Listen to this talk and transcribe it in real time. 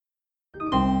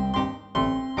Welcome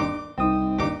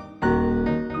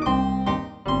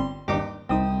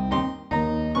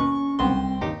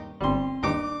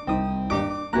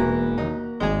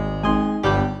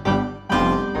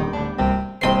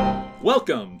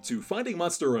to Finding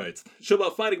Monsteroids, show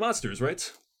about finding monsters,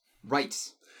 right?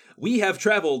 Right. We have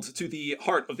traveled to the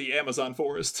heart of the Amazon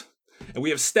forest, and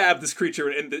we have stabbed this creature,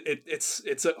 and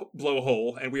it's a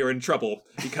blowhole, and we are in trouble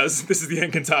because this is the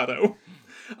Encantado.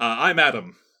 I'm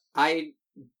Adam. I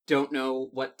don't know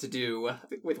what to do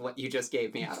with what you just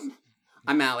gave me, Adam.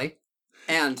 I'm Allie,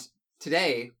 and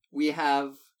today we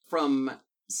have from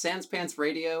Sans Pants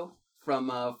Radio,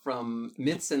 from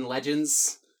Myths and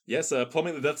Legends. Yes,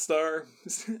 Plumbing the Death Star.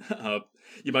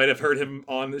 You might have heard him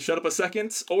on Shut Up a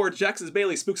Second, or Jackson's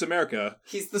Bailey Spooks America.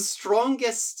 He's the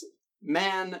strongest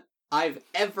man I've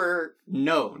ever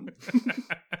known.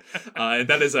 And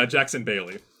that is Jackson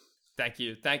Bailey. Thank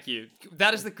you.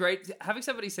 That is the great... Having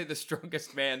somebody say the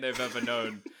strongest man they've ever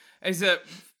known is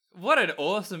what an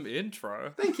awesome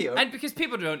intro. Thank you. And because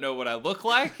people don't know what I look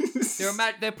like,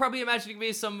 they're probably imagining me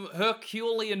as some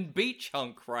Herculean beach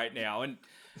hunk right now, and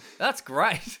that's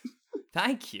great.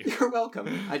 Thank you. You're welcome.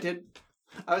 I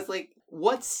was like,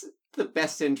 what's the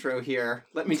best intro here?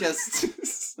 Let me just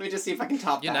see if I can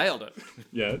top that. You nailed it.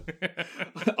 Yeah.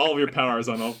 All of your powers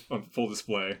on full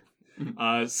display.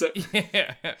 So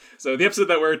the episode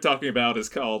that we're talking about is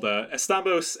called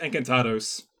Estambos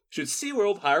Encantados. Should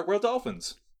SeaWorld hire whale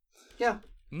dolphins? Yeah.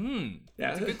 Yeah.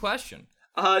 That's a good question.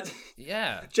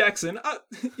 Yeah. Jackson,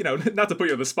 not to put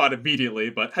you on the spot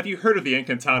immediately, but have you heard of the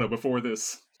Encantado before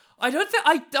this? I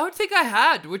don't think I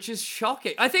had, which is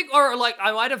shocking. I think, or like,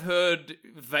 I might have heard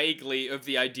vaguely of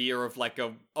the idea of like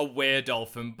a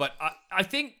were-dolphin, but I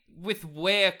think with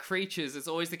were creatures, it's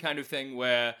always the kind of thing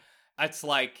where it's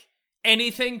like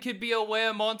anything could be a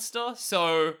were-monster.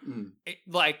 So,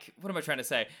 what am I trying to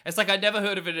say? It's like I never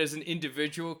heard of it as an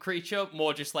individual creature,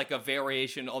 more just like a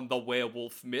variation on the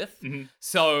werewolf myth. Mm-hmm.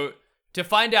 So to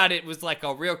find out it was like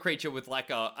a real creature with like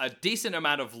a decent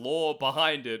amount of lore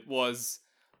behind it was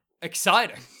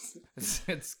exciting.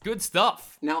 It's good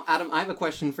stuff. Now, Adam, I have a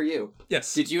question for you.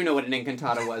 Yes. Did you know what an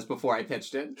Encantado was before I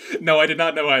pitched it? No, I did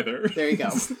not know either. There you go.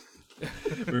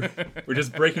 we're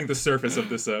just breaking the surface of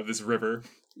this river.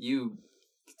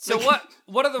 So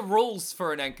what are the rules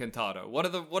for an Encantado?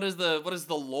 What is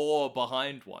the lore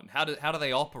behind one? How do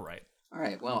they operate? All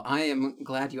right. Well, I am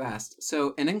glad you asked.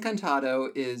 So an Encantado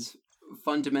is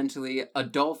fundamentally a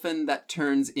dolphin that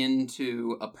turns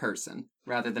into a person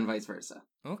rather than vice versa.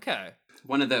 Okay.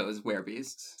 One of those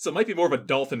werebeasts. So it might be more of a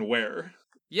dolphin were.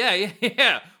 Yeah.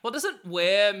 Well, doesn't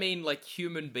were mean like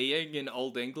human being in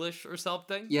Old English or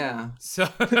something? Yeah. So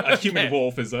a human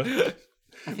wolf is a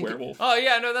werewolf. Oh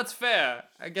yeah, no, that's fair.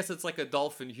 I guess it's like a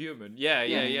dolphin human.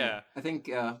 Yeah. I think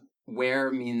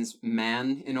were means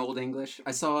man in Old English.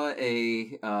 I saw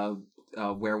a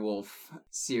werewolf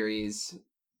series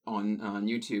on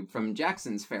YouTube from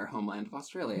Jackson's fair homeland of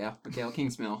Australia, Gail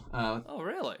Kingsmill. Oh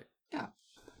really? Yeah.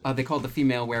 They called the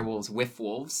female werewolves whiff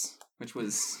wolves, which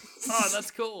was... Oh, that's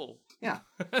cool. Yeah.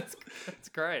 That's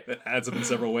great. That adds up in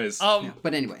several ways. Yeah.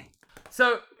 But anyway.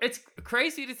 So, it's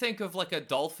crazy to think of, like, a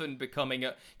dolphin becoming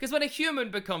a... Because when a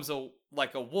human becomes a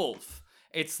wolf,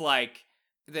 it's like...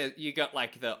 You got,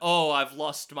 like, I've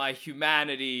lost my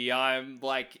humanity, I'm,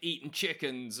 like, eating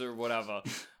chickens or whatever.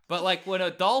 But, like, when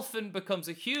a dolphin becomes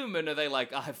a human, are they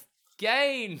like, I've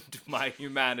gained my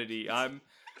humanity, I'm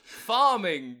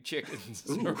farming chickens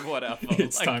or whatever.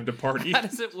 It's like, time to party. How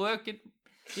does it work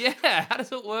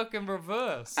in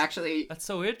reverse? Actually, that's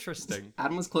so interesting.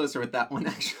 Adam was closer with that one,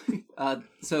 actually.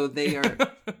 So they are...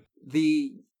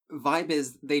 The vibe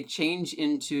is they change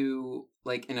into,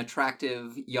 like, an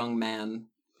attractive young man,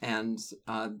 and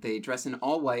they dress in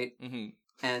all white,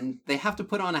 and they have to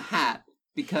put on a hat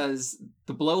because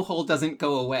the blowhole doesn't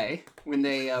go away when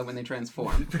they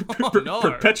transform. Oh, no.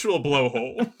 Perpetual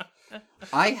blowhole.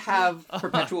 I have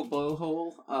Perpetual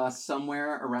Blowhole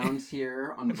somewhere around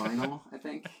here on vinyl, I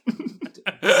think.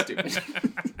 Stupid.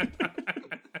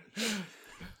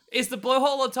 Is the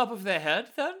blowhole on top of their head,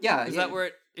 then? Yeah. Is that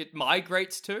where it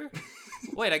migrates to?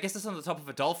 Wait, I guess it's on the top of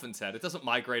a dolphin's head. It doesn't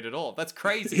migrate at all. That's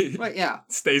crazy. Right, yeah.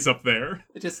 Stays up there.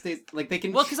 It just stays, like, they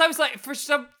can... Well, because I was like, for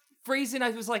some reason, I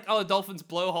was like, a dolphin's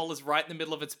blowhole is right in the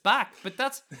middle of its back. But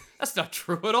that's not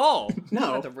true at all.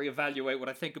 No. I have to reevaluate what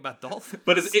I think about dolphins.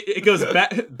 But it goes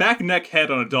back, neck,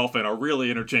 head on a dolphin are really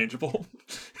interchangeable.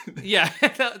 Yeah,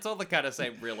 it's all the kind of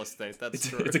same real estate. That's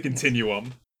true. It's a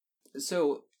continuum.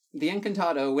 So, the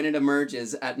Encantado, when it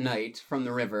emerges at night from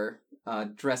the river,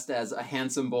 dressed as a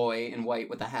handsome boy in white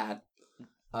with a hat,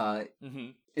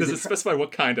 Does it specify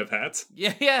what kind of hat?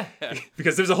 Yeah.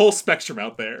 Because there's a whole spectrum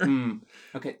out there.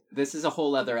 Okay, this is a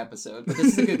whole other episode, but this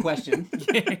is a good question.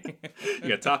 You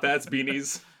got top hats,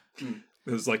 beanies.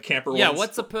 Those like camper Yeah, ones.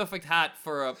 what's the perfect hat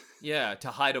for to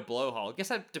hide a blowhole? I guess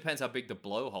that depends how big the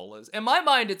blowhole is. In my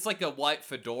mind, it's like a white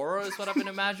fedora is what I've been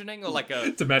imagining, or like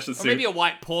to match the or suit? maybe a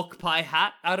white pork pie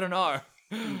hat. I don't know.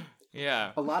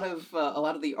 Yeah. A lot of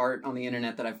the art on the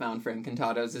internet that I found for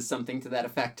Encantados is something to that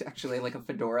effect, actually, like a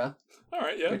fedora. All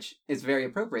right, yeah. Which is very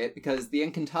appropriate because the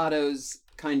Encantados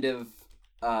kind of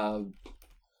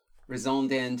raison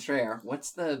d'être.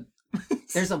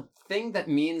 There's a thing that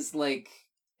means like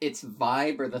its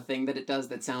vibe or the thing that it does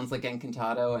that sounds like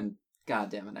Encantado, and god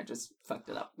damn it, I just fucked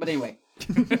it up. But anyway,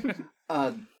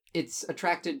 it's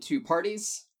attracted to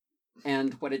parties.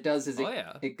 And what it does is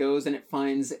it goes and it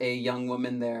finds a young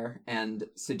woman there and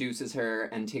seduces her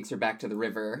and takes her back to the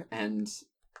river and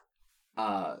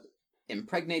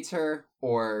impregnates her,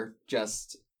 or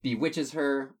just bewitches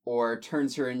her, or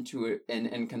turns her into an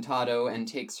Encantado and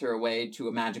takes her away to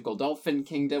a magical dolphin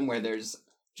kingdom where there's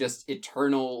just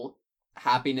eternal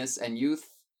happiness and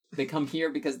youth. They come here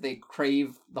because they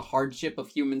crave the hardship of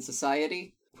human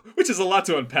society. Which is a lot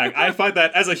to unpack. I find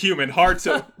that, as a human, hard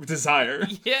to desire.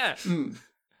 Yeah.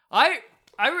 I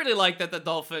really like that the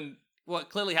dolphin, what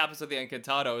clearly happens with the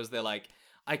Encantado is they're like,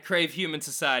 I crave human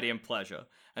society and pleasure.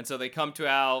 And so they come to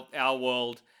our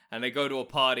world, and they go to a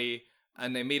party,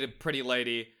 and they meet a pretty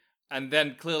lady, and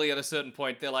then clearly at a certain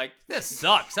point, they're like, this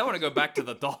sucks. I want to go back to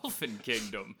the dolphin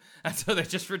kingdom. And so they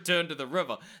just return to the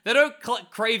river. They don't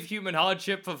crave human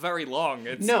hardship for very long.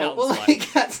 That's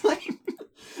like...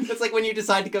 That's like when you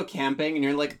decide to go camping and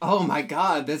you're like, oh my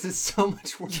god, this is so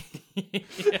much work.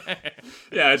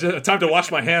 Yeah, just time to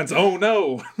wash my hands. Oh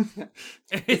no.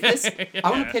 I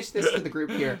want to pitch this to the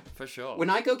group here. For sure. When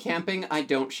I go camping, I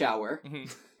don't shower.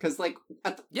 Because, like,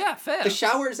 fair. The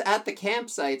showers at the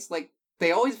campsites, like,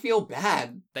 they always feel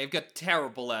bad. They've got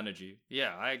terrible energy.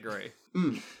 Yeah, I agree.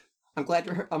 I'm glad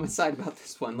you're on my side about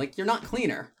this one. Like, you're not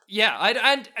cleaner.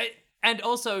 Yeah, and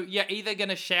also, you're either going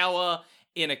to shower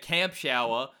in a camp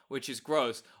shower, which is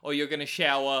gross, or you're gonna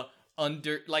shower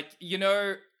under, like, you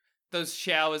know, those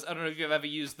showers, I don't know if you've ever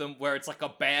used them, where it's like a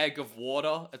bag of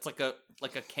water. It's like a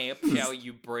camp shower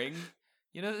you bring.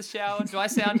 You know the shower? Do I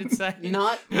sound insane?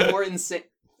 Not more insane.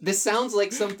 This sounds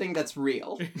like something that's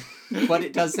real, but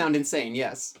it does sound insane,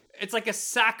 yes. It's like a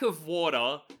sack of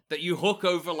water that you hook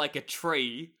over like a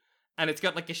tree, and it's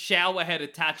got like a shower head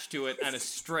attached to it and a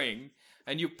string,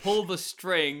 and you pull the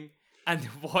string, and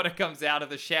the water comes out of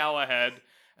the shower head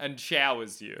and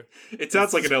showers you. It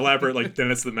sounds like an elaborate, like,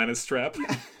 Dennis the Menace trap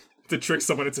to trick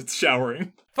someone into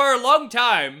showering. For a long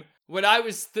time, when I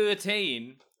was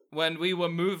 13, when we were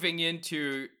moving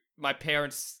into my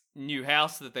parents' new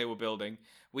house that they were building,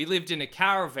 we lived in a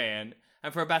caravan,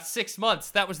 and for about 6 months,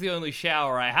 that was the only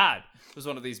shower I had. It was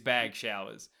one of these bag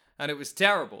showers. And it was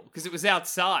terrible, because it was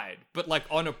outside, but, like,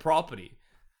 on a property.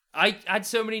 I had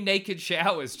so many naked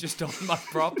showers just on my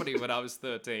property when I was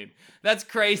 13. That's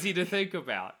crazy to think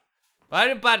about. But I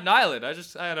didn't bat an eyelid. I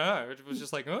don't know. It was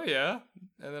just like, oh yeah.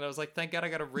 And then I was like, thank God I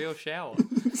got a real shower.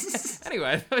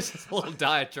 Anyway, that was just a little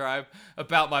diatribe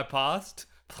about my past.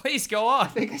 Please go on. I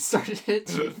think I started it,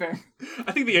 to be fair.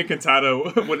 I think the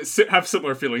Encantado would have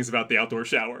similar feelings about the outdoor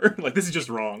shower. Like, this is just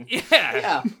wrong.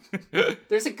 Yeah.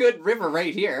 There's a good river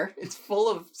right here. It's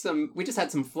full of we just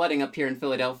had some flooding up here in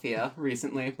Philadelphia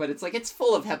recently, but it's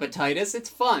full of hepatitis. It's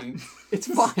fun. It's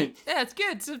fine. Yeah, it's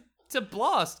good. It's a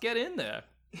blast. Get in there.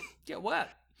 Get wet.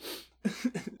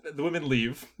 The women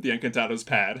leave the Encantado's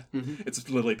pad. It's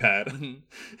a lily pad.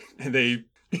 And they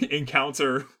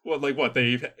encounter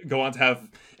they go on to have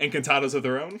Encantados of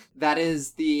their own. That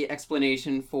is the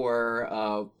explanation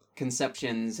for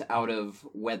conceptions out of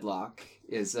wedlock.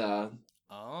 Is the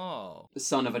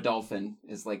son of a dolphin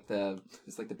is like the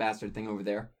bastard thing over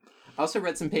there. I also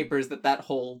read some papers that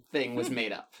whole thing was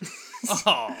made up.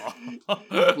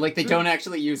 Like, they don't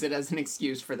actually use it as an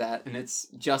excuse for that, and it's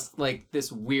just like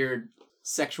this weird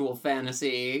sexual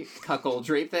fantasy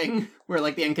cuckoldry thing where,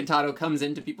 like, the Encantado comes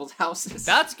into people's houses.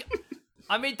 That's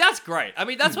great. I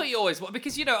mean, that's what you always want,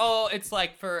 because, you know, it's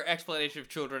like for explanation of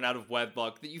children out of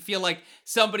wedlock, that you feel like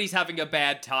somebody's having a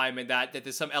bad time and that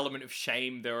there's some element of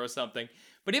shame there or something.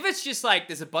 But if it's just like,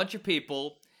 there's a bunch of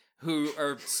people who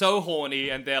are so horny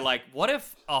and they're like, what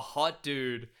if a hot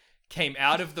dude came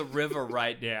out of the river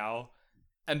right now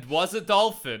and was a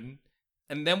dolphin,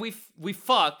 and then we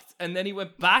fucked, and then he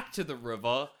went back to the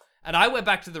river, and I went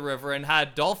back to the river and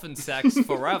had dolphin sex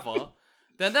forever,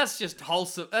 then that's just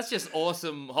wholesome. That's just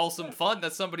awesome, wholesome fun.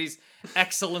 That's somebody's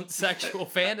excellent sexual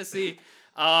fantasy.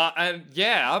 And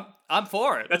yeah, I'm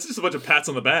for it. That's just a bunch of pats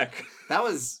on the back. That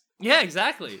was... Yeah,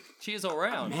 exactly. Cheers all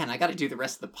around. Man, I gotta do the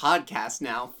rest of the podcast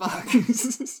now. Fuck.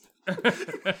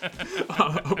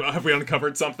 Have we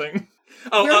uncovered something?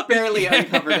 We're barely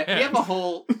uncovered it. We have a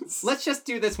whole... Let's just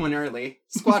do this one early.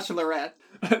 Squatch Lorette.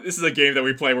 This is a game that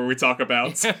we play where we talk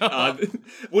about,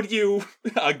 would you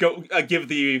go give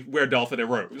the Were-Dolphin a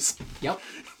rose? Yep.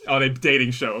 On a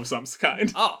dating show of some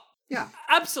kind. Oh, yeah.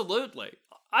 Absolutely.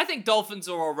 I think dolphins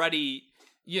are already,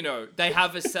 they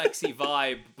have a sexy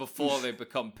vibe before they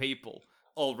become people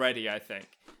already, I think.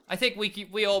 I think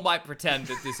we all might pretend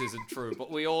that this isn't true, but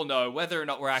we all know whether or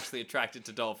not we're actually attracted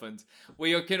to dolphins.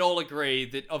 We can all agree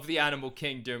that of the animal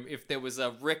kingdom, if there was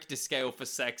a Richter scale for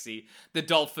sexy, the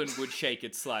dolphin would shake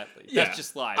it slightly. Yeah. That's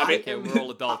just life. Okay, we're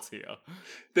all adults here.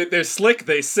 They're slick,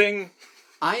 they sing.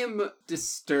 I am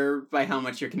disturbed by how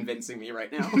much you're convincing me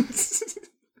right now.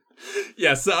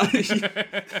 Yes.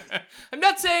 I'm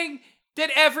not saying that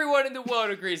everyone in the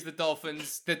world agrees with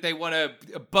dolphins, that they want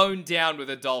to bone down with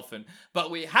a dolphin.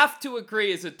 But we have to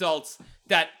agree as adults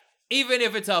that even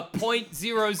if it's a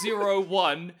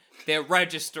 0.001, they're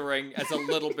registering as a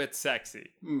little bit sexy.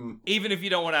 Even if you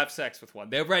don't want to have sex with one,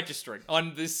 they're registering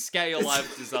on this scale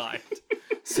I've designed.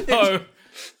 So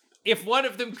if one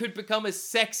of them could become a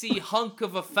sexy hunk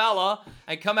of a fella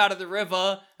and come out of the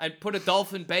river and put a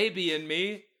dolphin baby in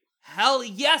me, hell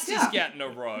yes, he's getting a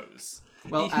rose.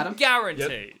 Well, Adam?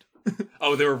 Guaranteed. Yep.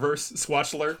 Oh, the reverse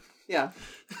Swatchler? Yeah.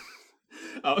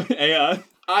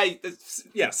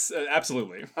 Yes,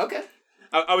 absolutely. Okay.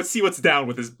 I would see what's down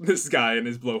with this guy in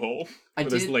his blowhole.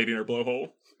 This lady in her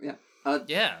blowhole. Yeah.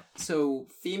 Yeah. So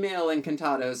female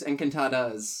encantadas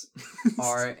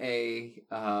are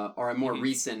a more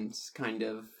recent kind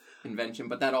of invention,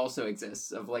 but that also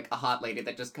exists of like a hot lady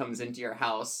that just comes into your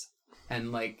house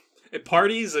and like it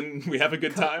parties and we have a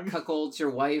good time. Cuckolds your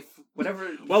wife, whatever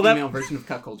female version of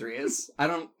cuckoldry is. I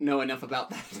don't know enough about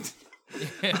that.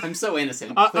 I'm so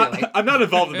innocent, clearly. I'm not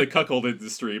involved in the cuckold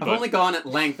industry, but... I've only gone at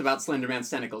length about Slender Man's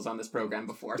tentacles on this program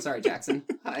before. Sorry, Jackson.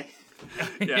 Hi.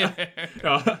 Yeah.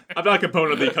 I'm not a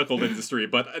component of the cuckold industry,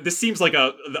 but this seems like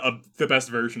the best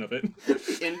version of it.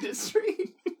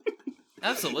 Industry?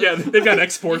 Absolutely. Yeah, they've got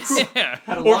exports. Yeah.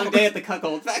 Had a long day at the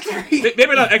cuckold factory.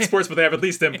 Maybe not exports, but they have at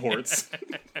least imports.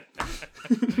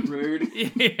 Rude.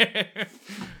 Yeah.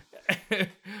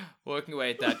 Working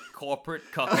away at that corporate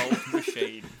cuckold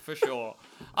machine, for sure.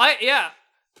 I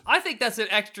think that's an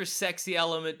extra sexy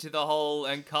element to the whole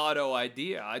Encanto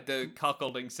idea, the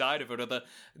cuckolding side of it, or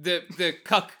the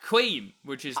cuck queen,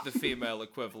 which is the female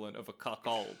equivalent of a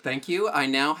cuckold. Thank you. I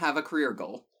now have a career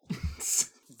goal.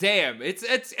 Damn,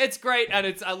 it's great,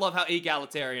 and I love how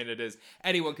egalitarian it is.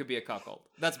 Anyone could be a cuckold.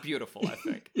 That's beautiful, I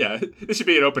think. Yeah, it should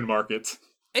be an open market.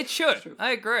 It should.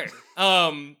 I agree.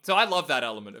 So I love that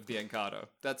element of the Encanto.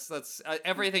 That's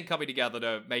everything coming together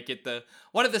to make it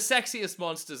one of the sexiest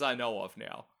monsters I know of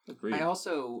now. Agreed. I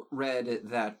also read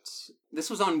that this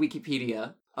was on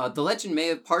Wikipedia. The legend may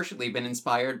have partially been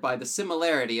inspired by the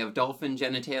similarity of dolphin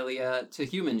genitalia to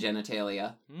human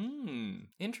genitalia.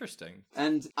 Interesting.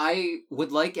 And I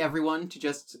would like everyone to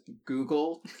just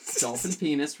Google dolphin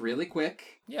penis really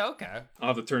quick. Yeah, okay. I'll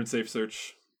have to turn safe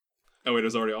search. Oh wait, it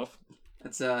was already off.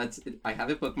 I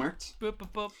have it bookmarked. Boop,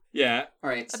 boop, boop. Yeah. All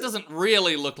right. That doesn't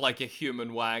really look like a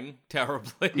human wang,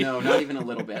 terribly. No, not even a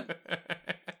little bit.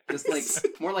 Just like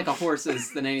more like a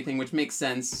horse's than anything, which makes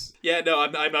sense. Yeah, no,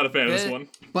 I'm not a fan of this one.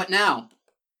 But now,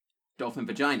 dolphin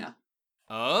vagina.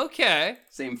 Okay.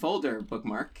 Same folder,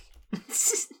 bookmark.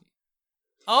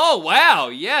 Oh, wow.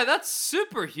 Yeah, that's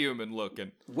superhuman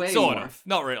looking. Way sort more. of.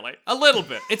 Not really. A little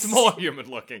bit. It's more human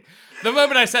looking. The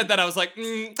moment I said that, I was like,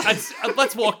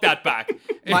 let's walk that back.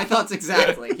 My thoughts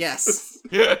exactly, yes.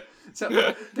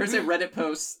 So, there's a Reddit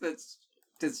post that's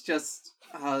just,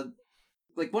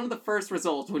 like, one of the first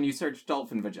results when you search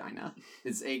dolphin vagina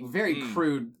is a very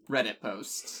crude Reddit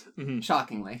post,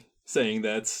 shockingly. Saying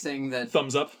that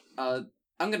thumbs up. I'm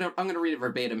gonna read it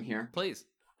verbatim here. Please.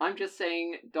 I'm just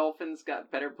saying dolphins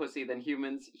got better pussy than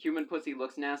humans. Human pussy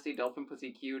looks nasty, dolphin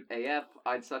pussy cute AF.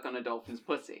 I'd suck on a dolphin's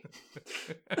pussy.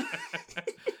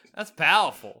 That's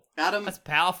powerful. Adam, that's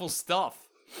powerful stuff.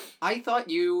 I thought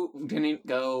you didn't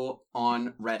go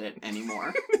on Reddit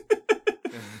anymore.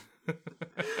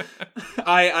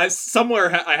 I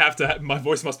somewhere I have to my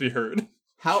voice must be heard.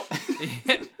 How?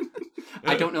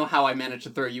 I don't know how I managed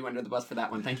to throw you under the bus for that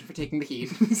one. Thank you for taking the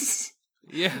heat.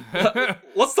 Yeah.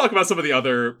 Let's talk about some of the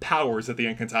other powers that the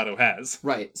Encantado has.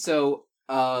 Right. So,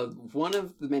 one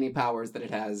of the many powers that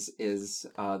it has is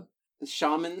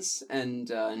shamans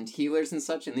and healers and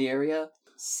such in the area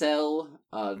sell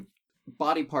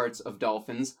body parts of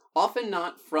dolphins, often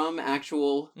not from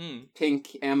actual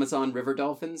pink Amazon river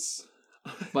dolphins,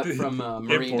 but from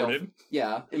marine dolphins.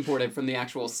 Yeah, imported from the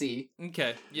actual sea.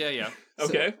 Okay, yeah.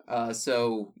 Okay.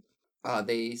 So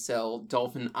they sell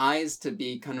dolphin eyes to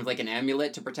be kind of like an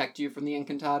amulet to protect you from the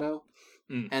Encantado.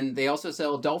 And they also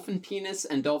sell dolphin penis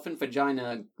and dolphin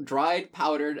vagina, dried,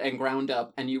 powdered, and ground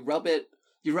up, and you rub,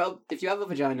 if you have a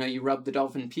vagina, you rub the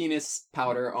dolphin penis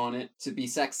powder on it to be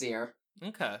sexier.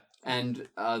 Okay. And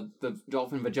the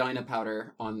dolphin vagina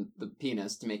powder on the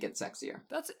penis to make it sexier.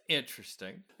 That's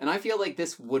interesting. And I feel like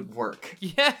this would work.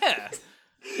 Yeah.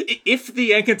 If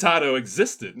the Encantado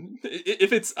existed,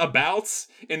 if it's about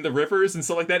in the rivers and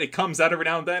stuff like that, it comes out every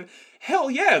now and then, hell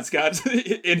yeah, it's got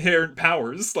inherent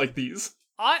powers like these.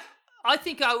 I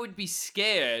think I would be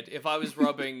scared if I was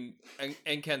rubbing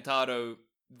Encantado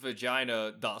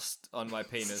vagina dust on my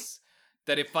penis,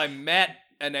 that if I met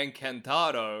an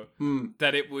Encantado,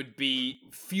 that it would be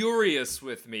furious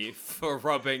with me for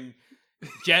rubbing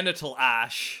genital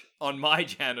ash on my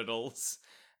genitals,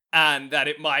 and that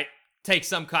it might take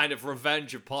some kind of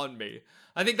revenge upon me.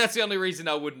 I think that's the only reason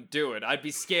I wouldn't do it. I'd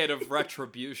be scared of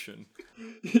retribution.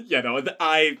 Yeah, no,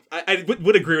 I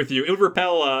would agree with you. It would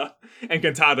repel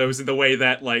Encantados in the way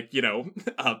that, like, you know,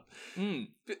 in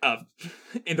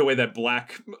the way that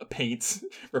black paint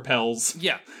repels,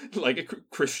 like,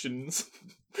 Christians.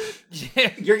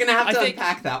 Yeah, you're gonna have to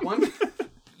unpack that one.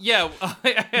 Yeah,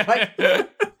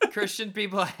 Christian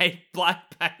people hate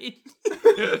black paint.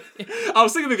 I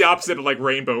was thinking of the opposite of like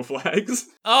rainbow flags.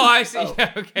 Oh, I see. Oh.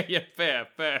 Yeah, okay, yeah, fair.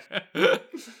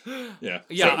 Yeah.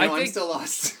 Yeah, I'm still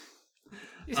lost.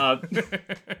 So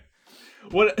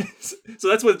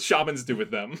that's what shamans do with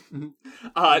them.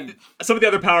 Some of the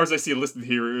other powers I see listed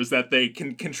here is that they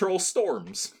can control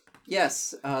storms.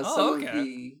 Yes.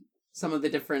 Some of the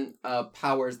different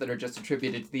powers that are just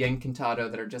attributed to the Encantado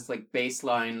that are just like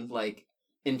baseline, like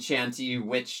enchanty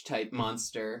witch type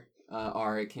monster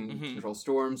it can control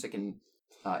storms, it can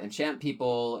enchant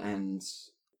people and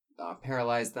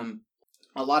paralyze them.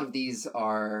 A lot of these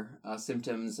are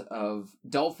symptoms of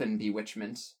dolphin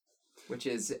bewitchment, which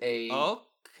is a...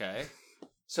 Okay.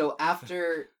 So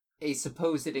after a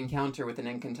supposed encounter with an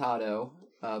Encantado,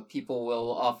 people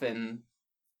will often...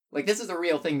 Like, this is a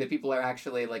real thing that people are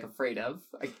actually, like, afraid of.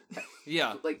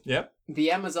 Yeah. Like, yep.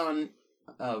 The Amazon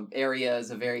area is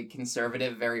a very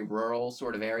conservative, very rural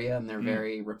sort of area, and they're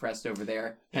very repressed over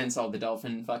there. Hence all the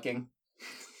dolphin fucking.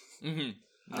 Yeah,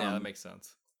 that makes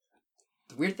sense.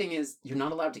 The weird thing is, you're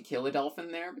not allowed to kill a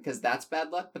dolphin there, because that's bad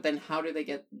luck, but then how do they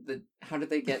get the eyes? How do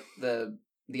they get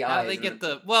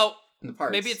the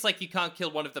parts? Maybe it's like you can't kill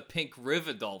one of the pink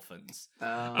river dolphins.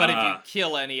 But if you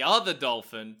kill any other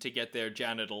dolphin to get their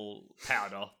genital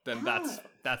powder, then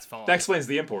that's fine. That explains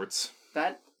the imports.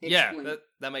 That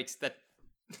makes that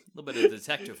a little bit of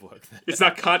detective work there. It's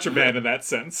not contraband in that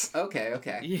sense. Okay.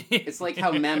 Yeah. It's like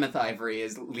how mammoth ivory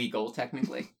is legal,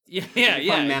 technically. Yeah,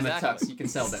 mammoth tucks, you can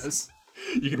sell those.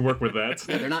 You can work with that.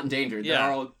 Yeah, they're not endangered.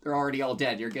 Yeah. They're already all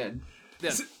dead. You're good.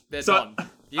 They're done.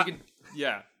 You can,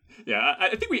 yeah. Yeah,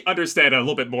 I think we understand a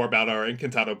little bit more about our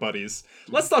Encantado buddies.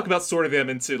 Let's talk about sorting them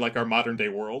into, like, our modern-day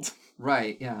world.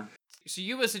 Right, yeah. So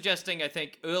you were suggesting, I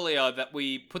think, earlier that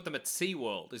we put them at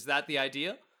SeaWorld. Is that the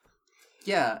idea?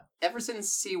 Yeah. Ever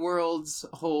since SeaWorld's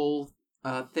whole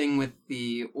thing with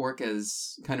the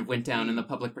orcas kind of went down and the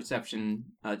public perception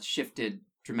shifted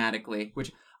dramatically,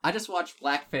 which I just watched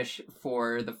Blackfish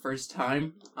for the first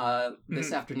time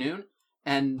this afternoon,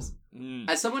 and...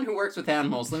 As someone who works with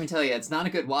animals, let me tell you, it's not a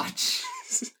good watch.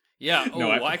 Yeah,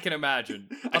 I can imagine.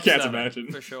 I can't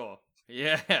imagine. For sure.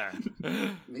 Yeah.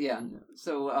 Yeah,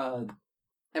 so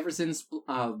ever since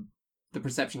the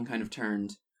perception kind of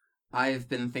turned, I've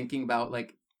been thinking about,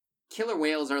 like, killer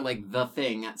whales are, like, the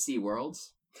thing at SeaWorld.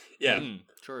 Yeah.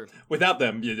 True. Without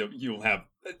them, you'll have...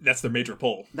 That's their major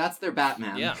pull. That's their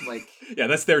Batman. Yeah. Like... Yeah,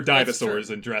 that's their dinosaurs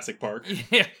in Jurassic Park.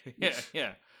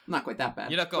 Yeah. Not quite that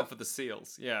bad. You're not going for the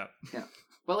seals, yeah. Yeah.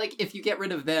 But, like, if you get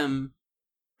rid of them,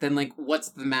 then, like, what's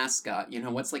the mascot? You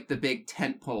know, what's, like, the big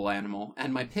tentpole animal?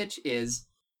 And my pitch is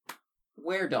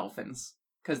were-dolphins,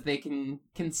 because they can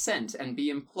consent and be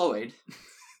employed.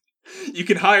 You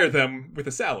can hire them with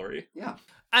a salary. Yeah.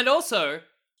 And also,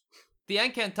 the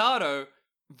Encantado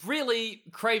really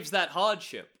craves that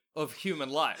hardship of human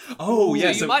life. Oh,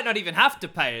 yeah. So you might not even have to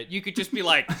pay it. You could just be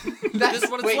like, this is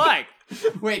what it's like.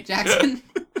 Wait, Jackson...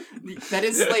 That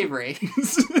is slavery.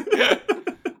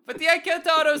 But the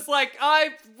Encantado's like, I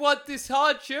want this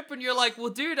hardship, and you're like, well,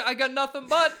 dude, I got nothing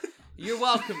but. You're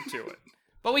welcome to it.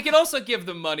 But we can also give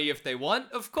them money if they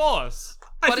want, of course.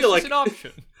 But it's just an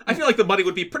option. I feel like the money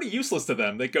would be pretty useless to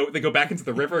them. They go back into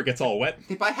the river, it gets all wet.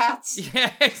 They buy hats.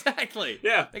 Yeah, exactly.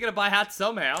 Yeah. They're gonna buy hats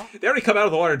somehow. They already come out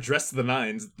of the water dressed to the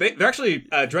nines. They're actually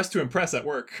dressed to impress at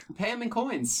work. Pay them in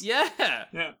coins. Yeah.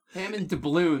 Yeah. Pay them in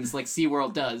doubloons like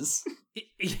SeaWorld does.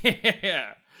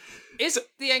 Yeah. Is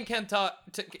the Encantado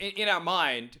in our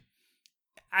mind?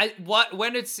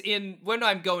 When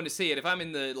I'm going to see it, if I'm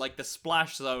in the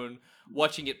splash zone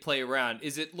watching it play around,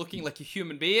 is it looking like a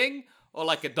human being or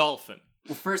like a dolphin?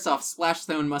 Well, first off, Splash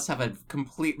Zone must have a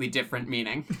completely different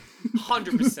meaning.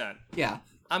 100%. Yeah.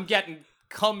 I'm getting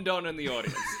cummed on in the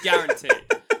audience, guaranteed.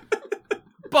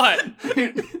 But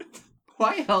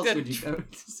why else would you go to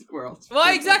SeaWorld?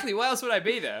 well, exactly. Why else would I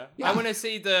be there? Yeah. I want to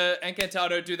see the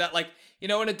Encantado do that,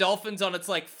 when a dolphin's on its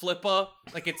flipper,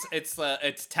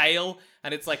 its tail,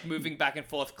 and it's moving back and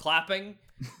forth, clapping.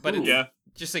 But it's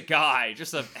just a guy,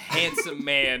 just a handsome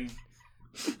man,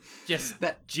 just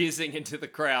jizzing into the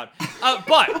crowd.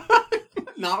 But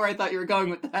not where I thought you were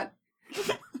going with that.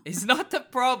 it's not the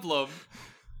problem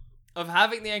of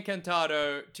having the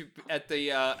Encantado at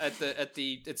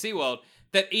SeaWorld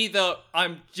that either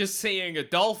I'm just seeing a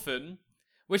dolphin,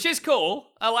 which is cool,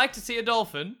 I like to see a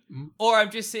dolphin, or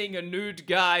I'm just seeing a nude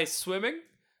guy swimming,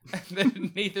 and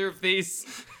then neither of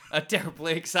these are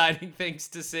terribly exciting things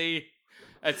to see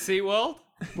at SeaWorld.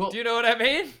 Well, do you know what I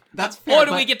mean? That's fair. Or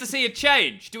do we get to see a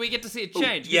change? Do we get to see a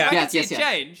change? yeah. If I Yes, get to see yes, a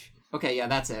yes. change. Okay, yeah,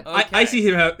 that's it. Okay. I see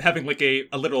him having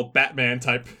a little Batman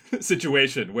type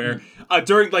situation where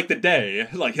during the day,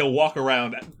 he'll walk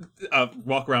around all of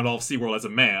SeaWorld as a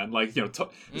man,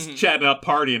 chatting up,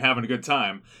 partying, having a good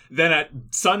time. Then at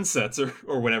sunsets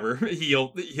or whatever, he'll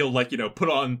put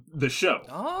on the show.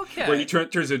 Okay. Where he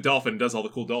turns into a dolphin and does all the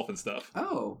cool dolphin stuff.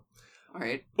 Oh, all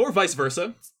right. Or vice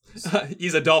versa.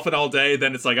 He's a dolphin all day,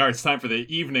 then it's all right, it's time for the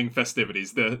evening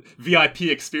festivities, the VIP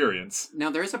experience. Now,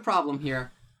 there is a problem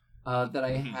here that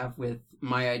I have with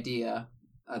my idea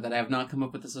that I have not come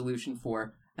up with a solution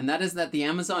for, and that is that the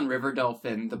Amazon River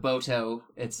dolphin, the Boto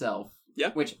itself,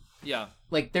 which,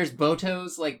 there's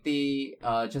Botos,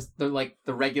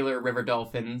 the regular river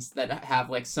dolphins that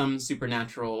have, some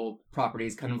supernatural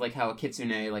properties, kind of like how a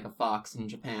kitsune, like a fox in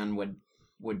Japan,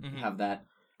 would have that.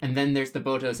 And then there's the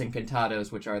Botos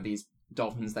Encantados, which are these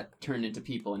dolphins that turn into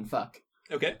people and fuck.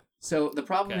 Okay. So the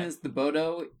problem is the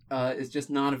Boto is just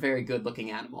not a very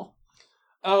good-looking animal.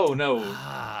 Oh, no.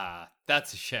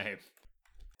 That's a shame.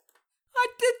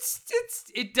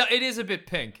 It is a bit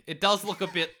pink. It does look a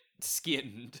bit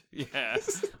skinned. Yeah.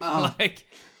 Which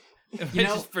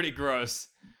is pretty gross.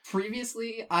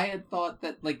 Previously, I had thought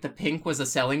that, the pink was a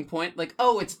selling point.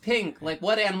 Oh, it's pink.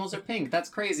 What animals are pink? That's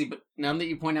crazy. But now that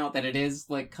you point out that it is,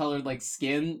 colored like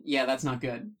skin, yeah, that's not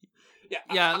good.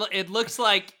 Yeah, it looks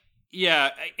like,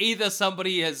 either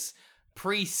somebody has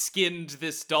pre-skinned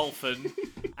this dolphin,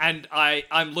 and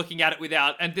I'm looking at it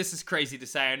without, and this is crazy to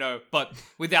say, I know, but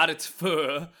without its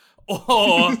fur,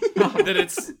 or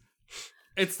that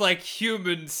it's like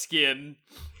human skin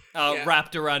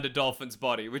wrapped around a dolphin's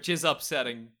body, which is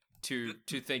upsetting to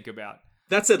think about.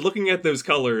 That said, looking at those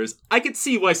colors, I could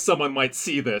see why someone might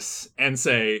see this and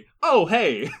say, "Oh,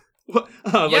 hey,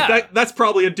 that's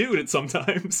probably a dude."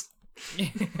 Sometimes.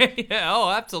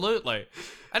 Absolutely.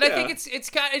 And I think it's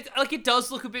kind of it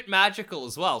does look a bit magical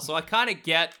as well. So I kind of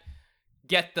get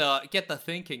the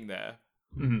thinking there.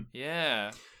 Mm-hmm. Yeah.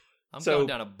 I'm going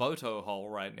down a Boto hole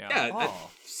right now. Yeah,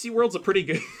 SeaWorld's a pretty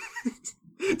good.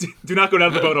 Do not go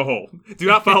down the Boto hole. Do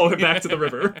not follow him back to the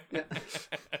river.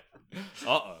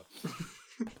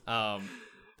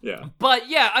 Yeah. But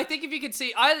I think if you could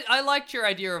see, I liked your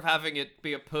idea of having it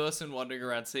be a person wandering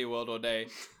around SeaWorld all day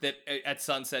that at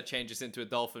sunset changes into a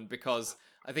dolphin, because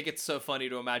I think it's so funny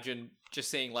to imagine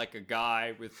just seeing a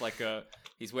guy with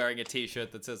he's wearing a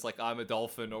t-shirt that says I'm a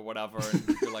dolphin or whatever,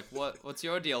 and you're like, what's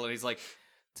your deal? And he's like,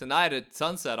 tonight at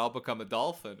sunset I'll become a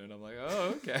dolphin, and I'm like,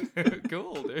 oh, okay.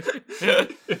 Cool, dude.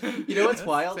 You know what's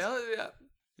wild?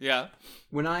 Yeah.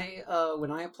 When I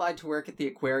applied to work at the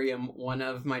aquarium, one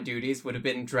of my duties would have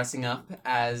been dressing up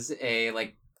as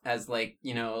Sally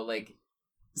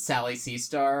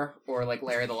Seastar or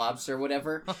Larry the Lobster or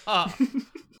whatever.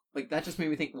 That just made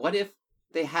me think, what if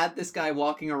they had this guy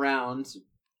walking around,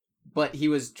 but he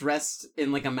was dressed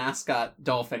in a mascot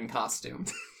dolphin costume?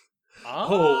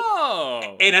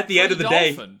 Oh, and at the end of the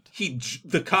day, dolphin.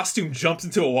 the costume jumps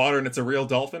into a water and it's a real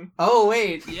dolphin. Oh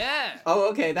wait, yeah. Oh,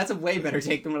 okay, that's a way better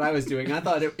take than what I was doing. I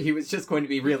thought he was just going to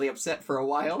be really upset for a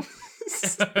while.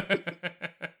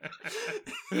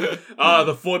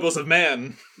 The foibles of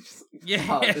man.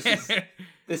 Yeah,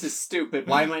 this is stupid.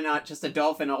 Why am I not just a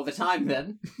dolphin all the time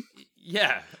then?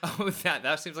 Yeah. Oh,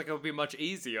 that seems like it would be much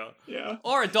easier. Yeah.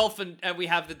 Or a dolphin, and we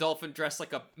have the dolphin dressed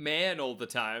like a man all the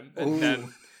time, and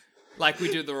then, like,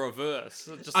 we do the reverse.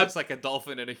 It just looks like a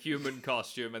dolphin in a human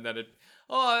costume, and then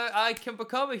I can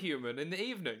become a human in the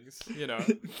evenings, you know?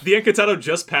 The Encantado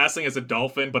just passing as a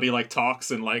dolphin, but he, like,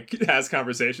 talks and, like, has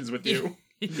conversations with you.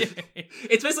 Yeah.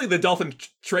 It's basically the dolphin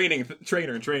trainer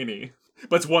and trainee,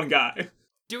 but it's one guy.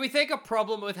 Do we think a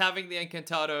problem with having the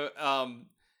Encantado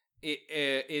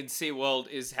in SeaWorld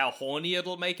is how horny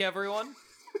it'll make everyone?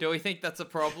 Do we think that's a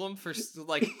problem for,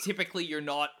 like, typically you're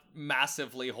not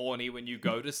massively horny when you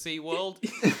go to SeaWorld,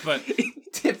 but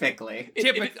Typically.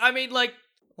 I mean, like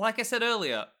I said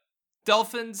earlier,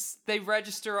 dolphins, they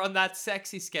register on that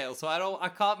sexy scale, so I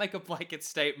can't make a blanket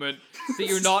statement that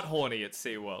you're not horny at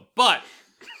SeaWorld. But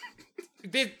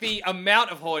the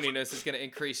amount of horniness is going to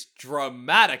increase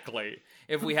dramatically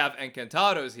if we have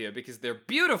Encantados here, because they're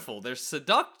beautiful, they're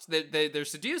they're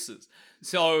seducers.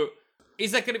 So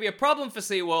is that going to be a problem for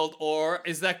SeaWorld, or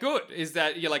is that good? Is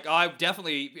that you're like, I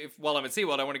definitely, while I'm at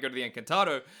SeaWorld, I want to go to the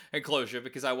Encantado enclosure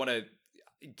because I want to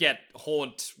get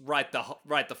horned right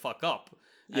the fuck up.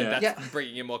 And that's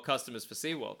bringing in more customers for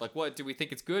SeaWorld. Like, what, do we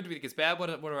think it's good? Do we think it's bad? What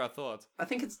are our thoughts? I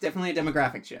think it's definitely a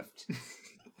demographic shift.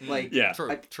 Like,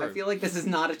 True. I feel like this is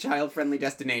not a child-friendly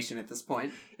destination at this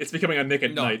point. It's becoming a Nick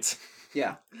at Night.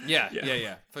 Yeah,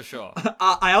 for sure.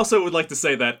 I also would like to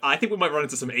say that I think we might run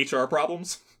into some HR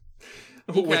problems.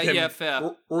 With him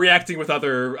fair. Reacting with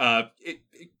other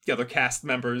cast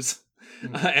members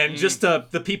and just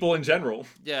the people in general.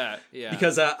 Yeah.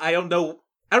 Because I don't know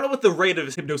what the rate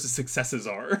of hypnosis successes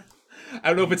are. I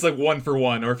don't know if it's like 1 for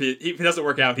 1, or if it doesn't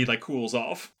work out, he like cools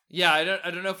off. Yeah, I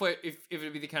don't know if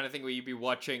it'd be the kind of thing where you'd be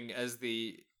watching as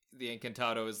the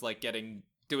Encantado is like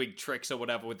doing tricks or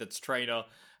whatever with its trainer,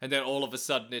 and then all of a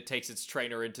sudden it takes its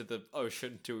trainer into the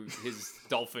ocean to his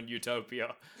dolphin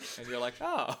utopia, and you're like,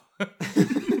 oh,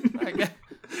 I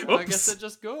guess they're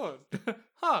just good.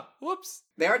 Huh, whoops.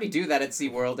 They already do that at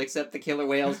SeaWorld, except the killer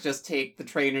whales just take the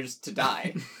trainers to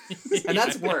die. And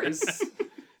that's worse.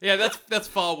 Yeah, that's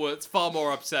far worse. It's far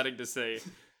more upsetting to see.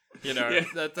 You know,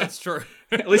 that's true.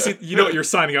 At least you know what you're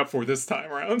signing up for this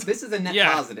time around. This is a net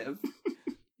positive.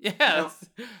 Yeah,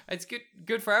 it's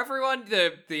good for everyone.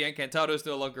 The Encantado's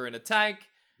no longer in a tank.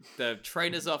 The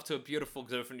trainer's off to a beautiful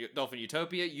dolphin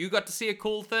utopia. You got to see a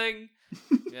cool thing.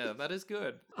 Yeah, that is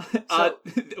good.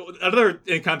 Another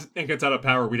Encantado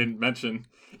power we didn't mention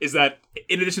is that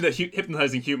in addition to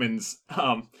hypnotizing humans,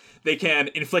 they can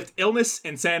inflict illness,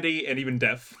 insanity, and even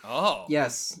death. Oh.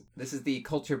 Yes, this is the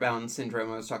culture-bound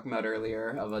syndrome I was talking about earlier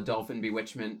of a dolphin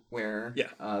bewitchment, where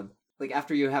like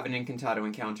after you have an Encantado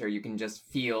encounter, you can just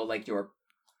feel like you're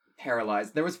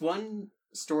paralyzed. There was one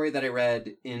story that I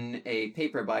read in a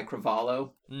paper by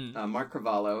Cravallo, Mark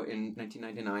Cravallo, in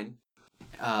 1999.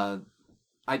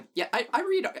 I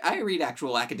read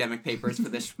actual academic papers for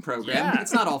this program. Yeah.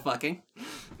 It's not all fucking.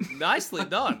 Nicely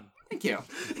done. Thank you.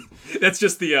 That's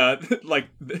just the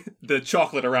the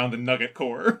chocolate around the nugget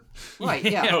core, Right?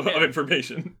 Yeah. of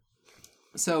information.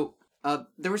 So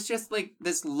there was just like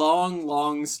this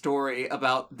long story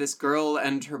about this girl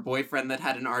and her boyfriend that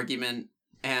had an argument,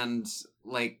 and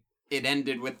like it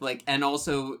ended with like, and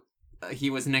also he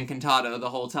was an Encantado the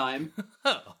whole time,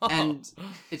 and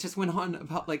it just went on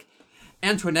about like.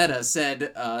 Antoinetta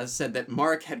said that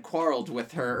Mark had quarreled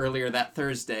with her earlier that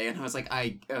Thursday, and I was like,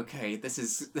 this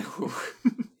is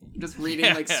just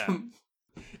reading like some.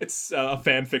 It's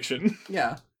fan fiction.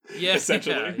 Yeah.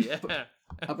 Essentially. Yeah.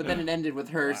 But then it ended with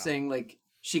her saying like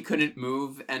she couldn't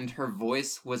move and her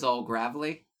voice was all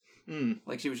gravelly.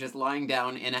 Like she was just lying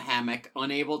down in a hammock,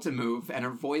 unable to move, and her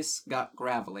voice got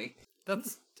gravelly.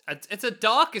 It's a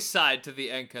darker side to the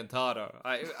Encantado.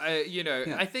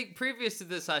 I think previous to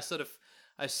this, I sort of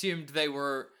assumed they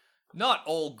were not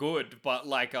all good, but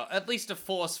like at least a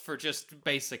force for just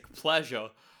basic pleasure.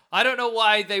 I don't know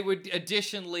why they would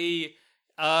additionally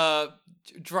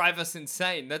drive us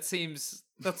insane. That seems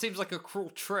like a cruel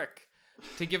trick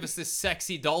to give us this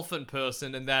sexy dolphin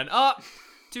person and then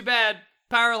too bad,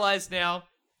 paralyzed now,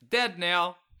 dead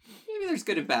now. Maybe there's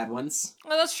good and bad ones.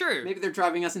 Well, that's true. Maybe they're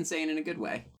driving us insane in a good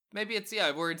way. Maybe it's,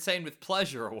 we're insane with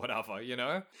pleasure or whatever, you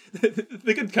know?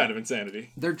 The good kind of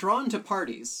insanity. They're drawn to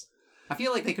parties. I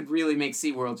feel like they could really make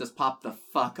SeaWorld just pop the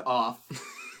fuck off.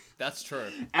 That's true.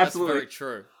 Absolutely. That's very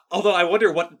true. Although I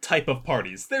wonder what type of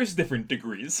parties. There's different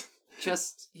degrees.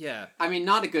 Just... Yeah. I mean,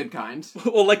 not a good kind.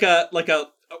 Well,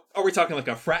 are we talking like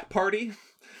a frat party?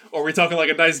 Or are we talking like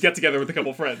a nice get-together with a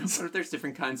couple friends? What if there's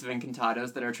different kinds of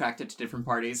Encantados that are attracted to different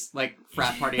parties? Like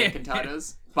frat party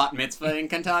Encantados? Bat mitzvah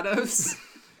Encantados?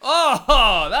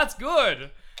 Oh, that's good.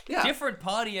 Yeah. Different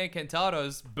party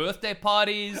Encantados, birthday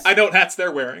parties. I know what hats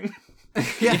they're wearing.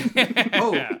 Yeah.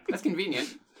 Oh, that's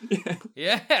convenient.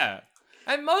 Yeah.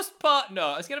 And most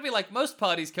it's gonna be like most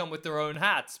parties come with their own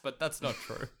hats, but that's not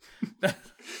true.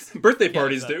 Birthday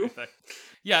parties do.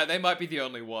 Yeah, they might be the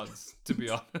only ones, to be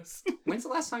honest. When's the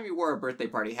last time you wore a birthday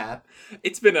party hat?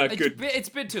 It's been a good. It's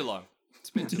been too long. It's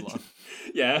been too long.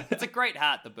 Yeah. It's a great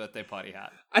hat, the birthday party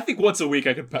hat. I think once a week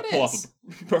I could pull off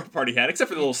a party hat, except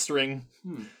for the little string.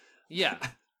 Yeah.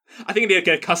 I think I need to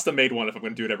get a custom made one if I'm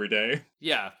going to do it every day.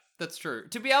 Yeah, that's true.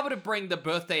 To be able to bring the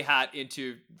birthday hat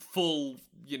into full,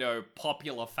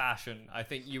 popular fashion, I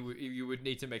think you would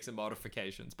need to make some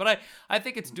modifications. But I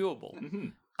think it's doable. Mm-hmm.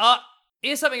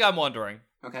 Here's something I'm wondering.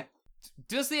 Okay.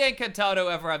 Does the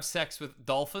Encantado ever have sex with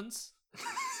dolphins?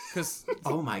 Because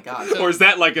Oh my god. Or is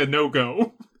that like a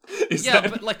no-go? Is yeah,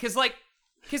 that... but like,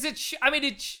 because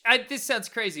this sounds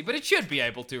crazy, but it should be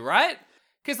able to, right?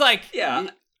 Because like, Yeah.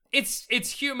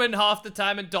 it's human half the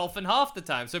time and dolphin half the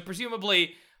time. So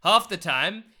presumably half the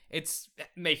time it's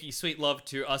making sweet love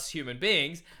to us human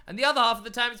beings, and the other half of the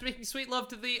time it's making sweet love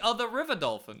to the other river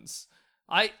dolphins.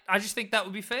 I just think that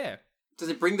would be fair. Does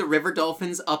it bring the river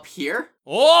dolphins up here?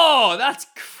 Oh, that's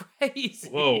crazy.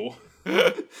 Whoa.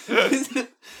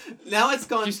 Now it's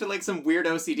gone to like some weird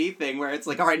OCD thing where it's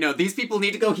like, all right, no, these people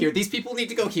need to go here. These people need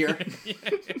to go here.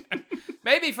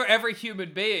 Maybe for every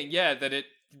human being, that it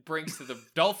brings to the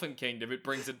dolphin kingdom, it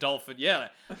brings a dolphin. Yeah,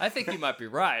 I think you might be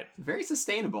right. Very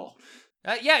sustainable.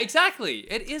 Yeah, exactly.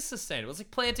 It is sustainable. It's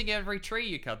like planting every tree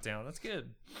you cut down. That's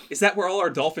good. Is that where all our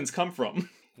dolphins come from?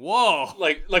 Whoa.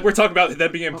 Like we're talking about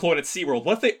them being employed at SeaWorld.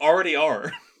 What if they already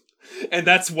are? And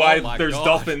that's why there's God.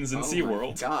 dolphins in Oh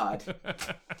SeaWorld. my god.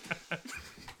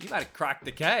 You might have cracked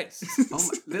the case.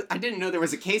 I didn't know there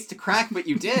was a case to crack, but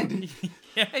you did.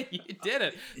 Yeah, you did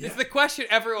it. It's the question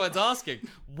everyone's asking.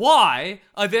 Why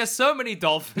are there so many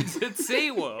dolphins at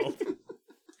SeaWorld?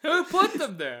 Who put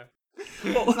them there?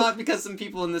 It's not because some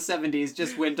people in the 70s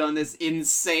just went on this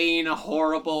insane,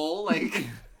 horrible,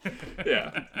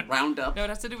 Yeah. roundup. No, it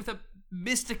has to do with a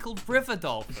mystical river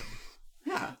dolphin.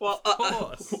 Yeah. Well, Of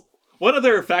course. one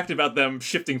other fact about them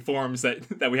shifting forms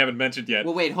that we haven't mentioned yet.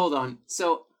 Well, wait, hold on.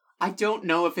 So, I don't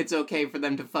know if it's okay for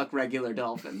them to fuck regular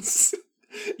dolphins.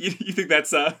 You think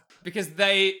that's Because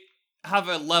they have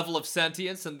a level of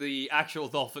sentience and the actual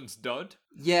dolphins don't.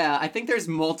 Yeah, I think there's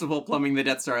multiple Plumbing the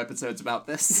Death Star episodes about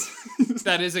this.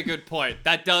 That is a good point.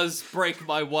 That does break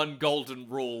my one golden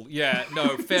rule. Yeah,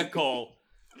 no, fair call.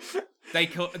 They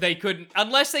couldn't,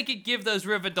 unless they could give those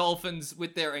river dolphins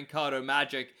with their Encanto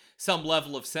magic some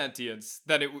level of sentience.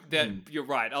 Then you're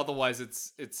right. Otherwise,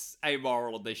 it's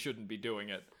amoral and they shouldn't be doing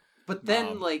it. But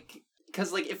then,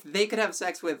 because if they could have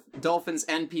sex with dolphins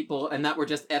and people, and that were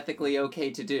just ethically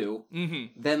okay to do,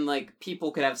 then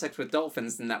people could have sex with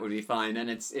dolphins, and that would be fine. And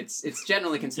it's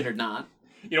generally considered not.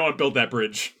 you don't want to build that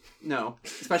bridge. No,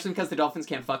 especially because the dolphins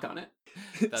can't fuck on it.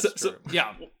 That's true.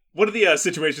 Yeah. One of the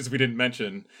situations we didn't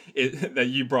mention that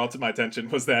you brought to my attention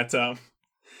was that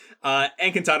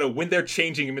Encantado, when they're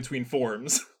changing in between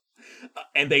forms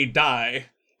and they die,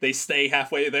 they stay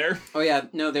halfway there. Oh yeah,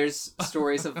 no, there's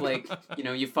stories of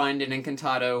you find an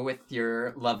Encantado with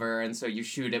your lover, and so you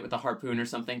shoot it with a harpoon or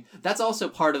something. That's also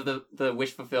part of the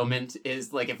wish fulfillment,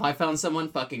 is if I found someone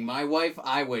fucking my wife,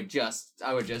 I would just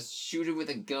shoot it with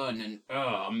a gun and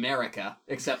America,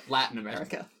 except Latin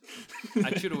America.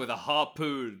 I'd shoot it with a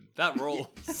harpoon. That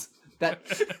rolls. That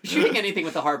shooting anything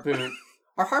with a harpoon.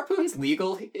 Are harpoons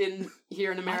legal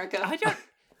here in America? I don't.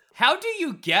 How do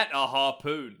you get a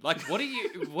harpoon? What do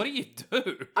you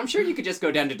do? I'm sure you could just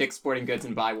go down to Dick's Sporting Goods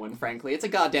and buy one, frankly. It's a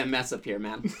goddamn mess up here,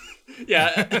 man.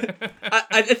 Yeah,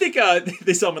 I think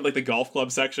they sell them in the golf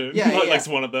club section. Yeah. It's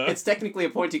one of the. It's technically a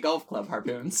pointy golf club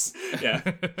harpoons. Yeah,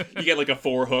 you get a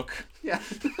 4-hook. Yeah.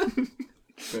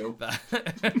 Boo.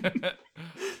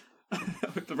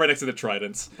 Right next to the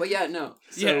tridents. But yeah, no.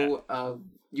 So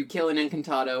you kill an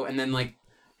Encantado, and then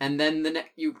and then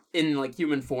you in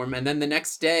human form, and then the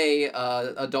next day,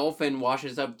 a dolphin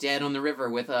washes up dead on the river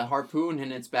with a harpoon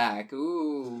in its back.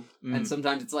 Ooh, and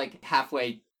sometimes it's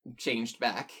halfway changed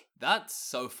back. That's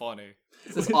so funny.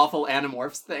 It's this awful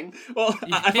Animorphs thing. Well,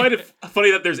 I find it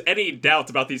funny that there's any doubt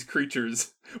about these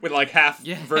creatures when half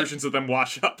versions of them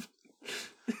wash up.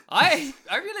 I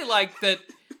really like that.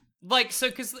 Because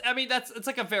it's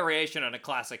a variation on a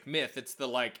classic myth. It's the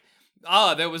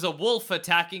there was a wolf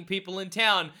attacking people in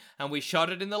town, and we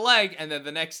shot it in the leg, and then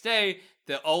the next day,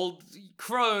 the old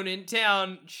crone in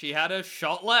town, she had a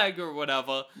shot leg or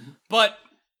whatever. But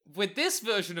with this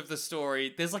version of the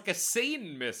story, there's a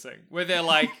scene missing, where they're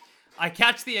I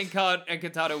catch the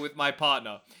Encantado with my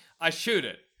partner, I shoot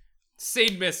it,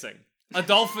 scene missing. a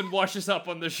dolphin washes up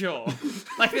on the shore.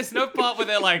 Like, there's no part where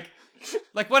they're like,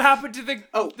 what happened to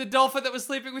the dolphin that was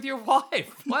sleeping with your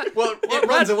wife? What? Well, What? it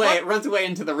runs What? away. What? It runs away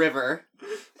into the river,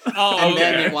 Oh, and okay.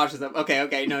 then it washes up.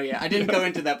 Okay, no, yeah, I didn't go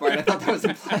into that part. I thought that was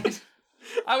implied.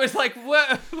 I was like,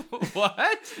 what?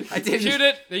 What? I didn't. Shoot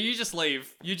it. Then you just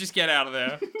leave. You just get out of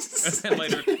there. And then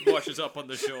later it washes up on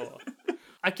the shore.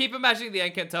 I keep imagining the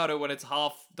Encantado when it's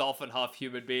half dolphin, half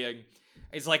human being.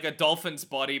 It's like a dolphin's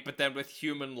body, but then with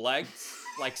human legs,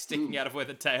 like sticking out of where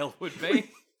the tail would be.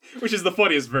 Which is the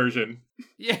funniest version.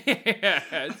 Yeah.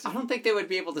 I don't think they would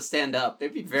be able to stand up.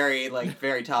 They'd be very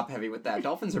top heavy with that.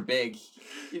 Dolphins are big.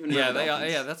 Even Yeah, river they are.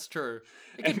 dolphins. Yeah, that's true.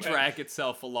 It can drag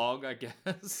itself along, I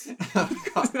guess. Oh,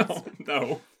 God.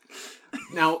 No.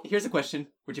 Now, here's a question: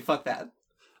 would you fuck that?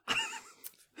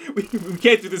 We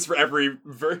can't do this for every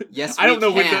Yes, I don't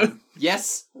know can. what the...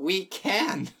 Yes, we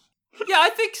can. Yeah, I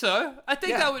think so. I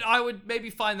think Yeah. I would maybe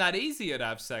find that easier to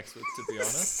have sex with, to be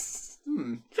honest.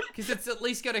 Because it's at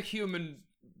least got a human,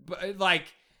 like,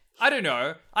 I don't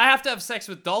know. I have to have sex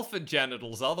with dolphin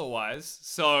genitals otherwise.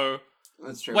 So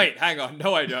That's true. wait, hang on.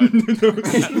 No, I don't.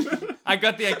 I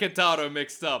got the Encantado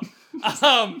mixed up.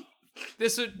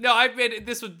 This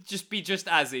would just be just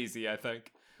as easy, I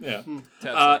think. Yeah. To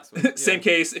have sex with. Same Yeah.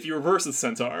 case if you reverse the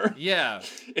centaur. Yeah.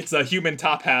 It's a human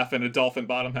top half and a dolphin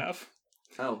bottom half.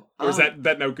 Oh, Or is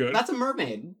that no good? That's a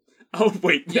mermaid. Oh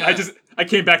wait, Yeah. I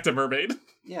came back to mermaid.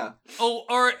 Yeah. Oh,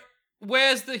 or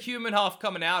where's the human half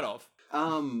coming out of?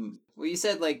 Well, you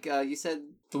said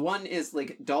the one is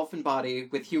like dolphin body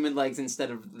with human legs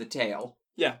instead of the tail.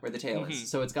 Yeah. Where the tail Mhm.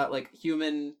 is. So it's got like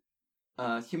human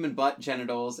butt,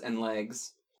 genitals, and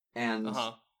legs, and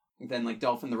then like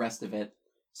dolphin the rest of it.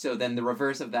 So then the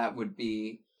reverse of that would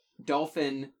be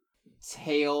dolphin,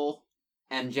 tail,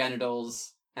 and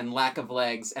genitals, and lack of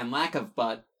legs, and lack of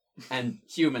butt, and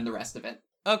human the rest of it.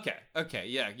 Okay,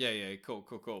 yeah, cool.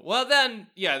 Well then,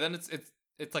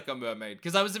 it's like a mermaid.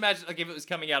 Because I was imagining, like, if it was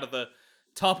coming out of the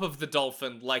top of the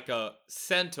dolphin like a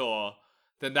centaur,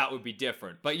 then that would be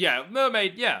different. But yeah,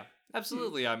 mermaid, yeah,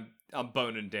 absolutely, I'm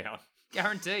boning down.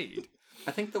 Guaranteed.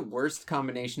 I think the worst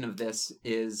combination of this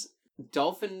is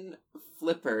dolphin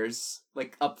flippers,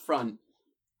 like up front,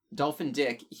 dolphin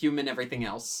dick, human everything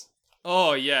else.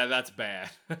 Oh yeah, that's bad.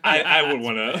 I would That's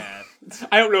want to. bad.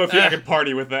 I don't know if I could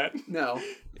party with that. No.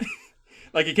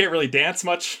 Like you can't really dance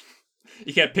much.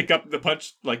 You can't pick up the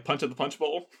punch at the punch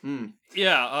bowl.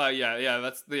 Yeah,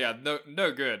 that's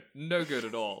no good. No good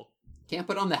at all. Can't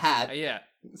put on the hat, Yeah.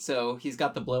 so he's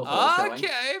got the blowhole showing.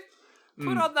 Okay.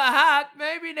 Put on the hat.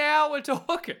 Maybe now we're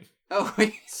talking. Oh,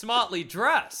 wait. Smartly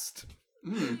dressed.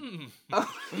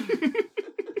 Oh.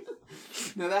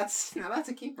 No, that's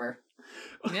a keeper.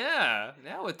 Yeah,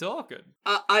 now we're talking.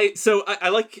 I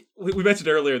like we mentioned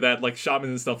earlier that like shamans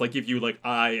and stuff like give you like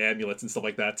eye amulets and stuff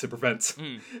like that to prevent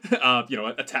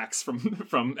attacks from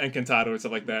Encantado and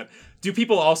stuff like that. Do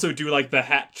people also do like the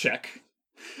hat check?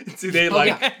 Do they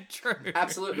like Yeah, true.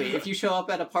 Absolutely. If you show up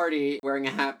at a party wearing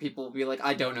a hat, people will be like,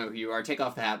 "I don't know who you are. Take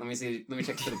off the hat. Let me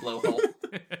check for the blowhole.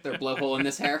 There's a blowhole in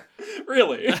this hair."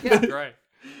 really? Yeah. Great.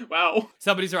 Wow.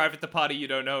 Somebody's arrived at the party you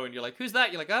don't know, and you're like, "Who's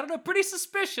that?" You're like, "I don't know. Pretty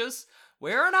suspicious.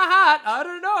 Wearing a hat. I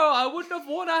don't know. I wouldn't have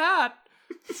worn a hat.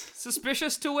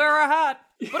 Suspicious to wear a hat."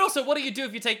 But also, what do you do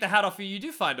if you take the hat off and you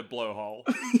do find a blowhole?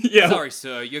 Yeah. Sorry,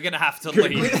 sir. You're gonna have to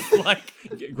leave. Like,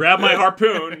 Grab my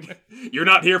harpoon. You're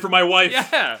not here for my wife.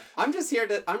 yeah. I'm just here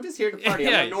to party.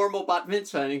 Yeah. I'm a normal bat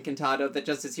mitzvah in Encantado that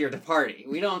just is here to party.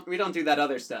 We don't do that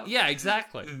other stuff. Yeah,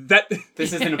 exactly. That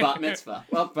This isn't a bat mitzvah.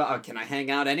 Well, but, can I hang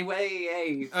out anyway?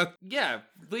 Hey. Yeah,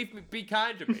 leave me, be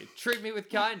kind to me. Treat me with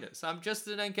kindness. I'm just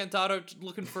an Encantado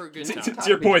looking for a good time. to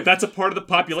your point, that's a part of the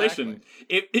population.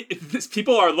 If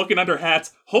people are looking under hats,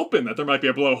 hoping that there might be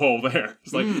a blowhole there.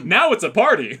 It's like now it's a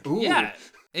party. Ooh. Yeah,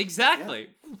 exactly.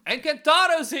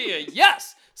 Encantado's here.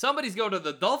 Yes, somebody's going to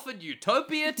the Dolphin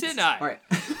Utopia tonight. All right.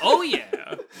 Oh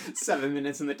yeah. 7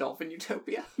 minutes in the Dolphin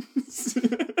Utopia.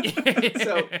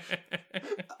 So,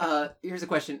 here's a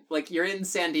question. Like, you're in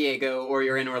San Diego or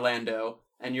you're in Orlando,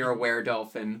 and you're a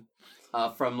were-dolphin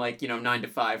from, 9 to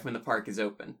 5 when the park is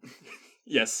open.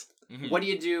 Yes. What do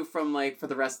you do for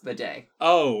the rest of the day?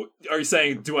 Oh, are you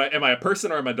saying am I a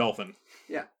person or am I a dolphin?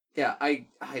 Yeah, I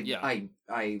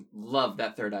love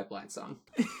that Third Eye Blind song.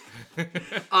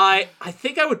 I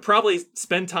think I would probably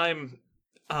spend time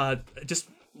just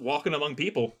walking among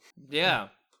people. Yeah.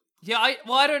 I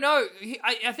don't know.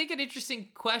 I think an interesting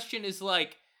question is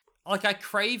like I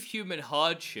crave human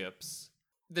hardships.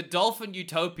 The Dolphin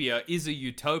Utopia is a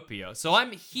utopia. So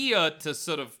I'm here to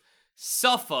sort of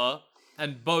suffer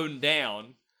and bone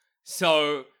down.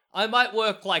 So I might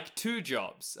work like 2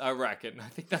 jobs, I reckon. I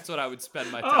think that's what I would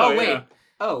spend my time. Oh, Wait. yeah.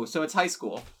 Oh, so it's high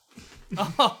school.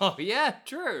 Oh, yeah,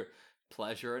 true.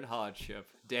 Pleasure and hardship.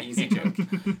 Damn. Easy joke.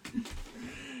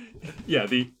 Yeah,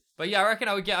 But yeah, I reckon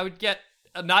I would get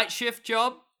a night shift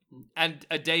job and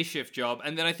a day shift job,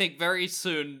 and then I think very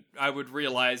soon I would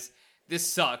realize this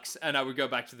sucks, and I would go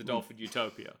back to the dolphin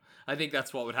utopia. I think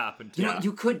that's what would happen to You me. know,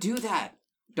 you could do that.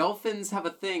 Dolphins have a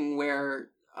thing where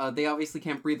they obviously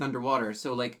can't breathe underwater,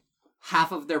 so like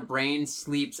half of their brain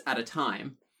sleeps at a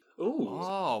time. ooh.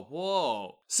 Oh,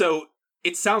 whoa. So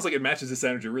it sounds like it matches this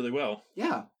energy really well.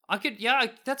 Yeah.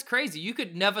 That's crazy. You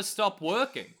could never stop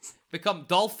working. Become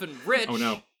dolphin rich. Oh,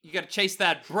 no. You gotta chase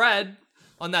that bread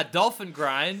on that dolphin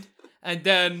grind, and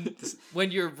then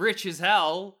when you're rich as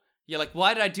hell, you're like,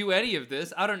 why did I do any of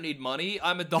this? I don't need money.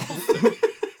 I'm a dolphin.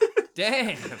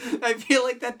 Damn. I feel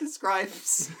like that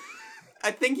describes. I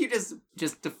think you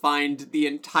just defined the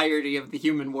entirety of the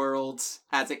human world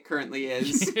as it currently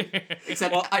is.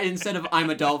 Except instead of I'm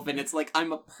a dolphin, it's like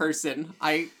I'm a person.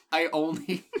 I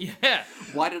only. Yeah.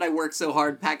 Why did I work so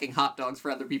hard packing hot dogs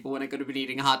for other people when I could have been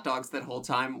eating hot dogs that whole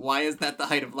time? Why is that the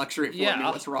height of luxury for me?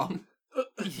 What's wrong?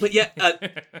 But yeah,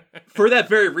 for that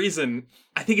very reason,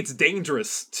 I think it's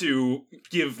dangerous to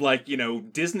give, like,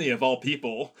 Disney of all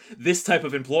people, this type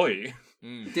of employee.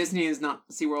 Disney is not.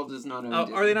 SeaWorld is not owned.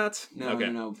 Oh, are they not? No, okay.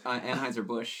 no.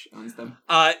 Anheuser-Busch owns them.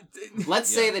 Let's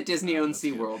say that Disney owns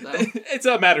SeaWorld, though. It's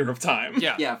a matter of time.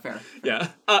 Yeah. Yeah, fair. Yeah.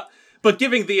 But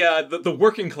giving the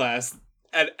working class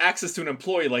access to an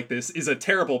employee like this is a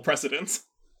terrible precedent.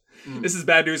 This is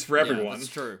bad news for everyone. Yeah, that's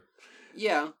true.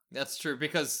 Yeah. That's true,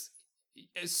 because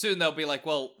soon they'll be like,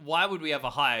 well, why would we ever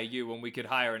hire you when we could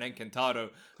hire an Encantado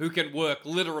who can work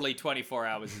literally 24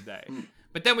 hours a day?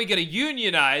 But then we gotta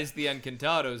unionize the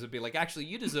Encantados and be like, actually,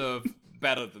 you deserve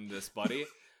better than this, buddy.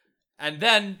 And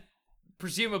then,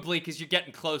 presumably, because you're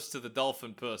getting close to the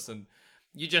dolphin person,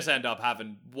 you just end up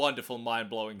having wonderful,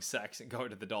 mind-blowing sex and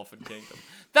going to the Dolphin Kingdom.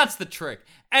 That's the trick.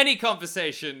 Any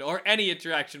conversation or any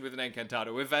interaction with an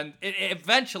Encantado, it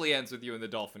eventually ends with you in the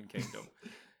Dolphin Kingdom.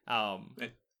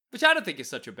 Which I don't think is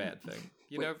such a bad thing.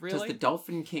 Really? Does the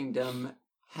Dolphin Kingdom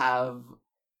have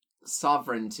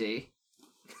sovereignty?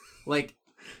 Like,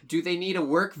 do they need a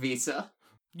work visa?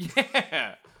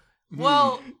 Yeah.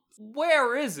 Well,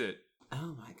 where is it?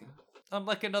 Oh my god. On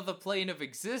like another plane of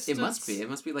existence? It must be. It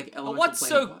must be like elemental What's plane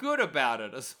so of- good about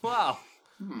it as well?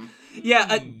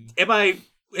 Yeah,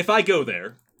 if I go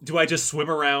there, do I just swim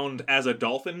around as a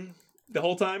dolphin the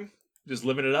whole time? Just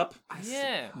living it up?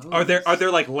 Yeah. Are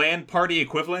there like land party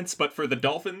equivalents, but for the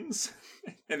dolphins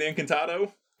and the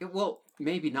Encantado? Well,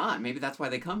 maybe not. Maybe that's why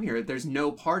they come here. There's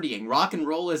no partying. Rock and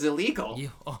roll is illegal.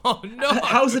 Oh no!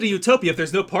 How is it a utopia if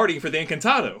there's no partying for the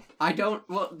Encantado? I don't.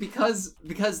 Well, because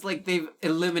like they've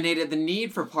eliminated the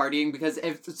need for partying because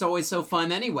it's always so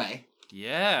fun anyway.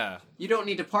 Yeah. You don't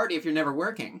need to party if you're never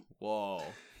working. Whoa.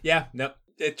 Yeah, no,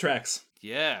 it tracks.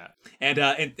 Yeah. And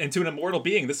to an immortal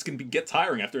being, this can get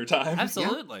tiring after a time.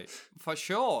 Absolutely. For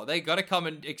sure. They got to come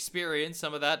and experience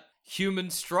some of that human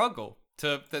struggle.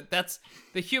 That's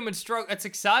the human struggle. It's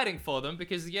exciting for them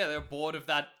because they're bored of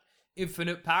that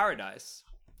infinite paradise.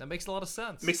 That makes a lot of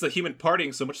sense. It makes the human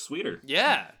partying so much sweeter.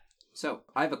 Yeah. So,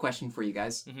 I have a question for you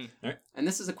guys. Mm-hmm. All right. And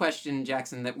this is a question,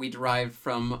 Jackson, that we derived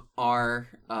from our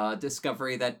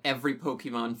discovery that every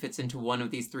Pokemon fits into one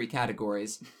of these three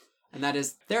categories. And that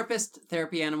is therapist,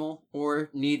 therapy animal, or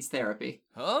needs therapy.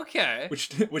 Okay.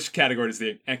 Which category does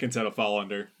the Encantado fall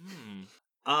under?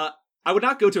 I would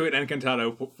not go to an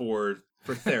Encantado for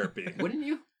therapy. Wouldn't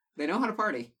you? They know how to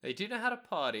party. They do know how to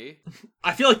party.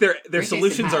 I feel like their Great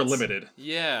solutions taste in are hats. limited.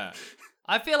 Yeah.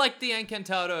 I feel like the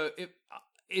Encantado,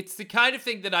 it's the kind of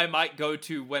thing that I might go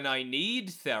to when I need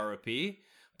therapy,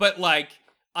 but like,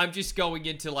 I'm just going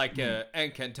into like a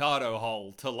Encantado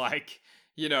hole to like,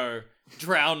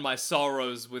 drown my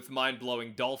sorrows with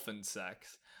mind-blowing dolphin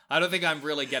sex. I don't think I'm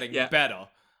really getting better.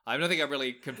 I don't think I'm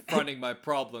really confronting my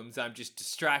problems. I'm just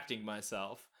distracting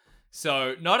myself.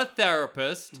 So, not a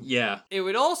therapist. Yeah. It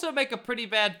would also make a pretty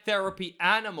bad therapy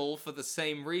animal for the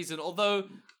same reason, although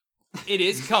it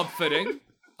is comforting,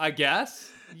 I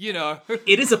guess.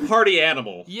 It is a party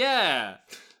animal. Yeah.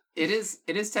 It is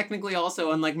technically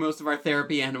also, unlike most of our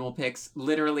therapy animal picks,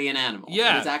 literally an animal.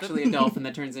 Yeah. It is actually a dolphin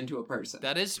that turns into a person.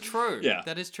 That is true. Yeah.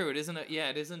 That is true. It isn't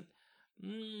it isn't.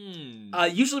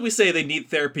 Usually we say they need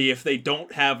therapy if they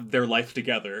don't have their life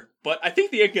together, but I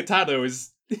think the Encantado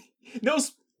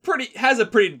has a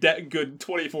pretty good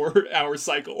 24-hour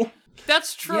cycle.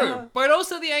 That's true. Yeah. But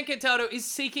also the Encantado is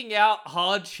seeking out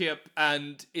hardship,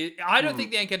 and I don't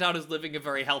think the Encantado is living a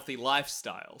very healthy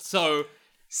lifestyle. So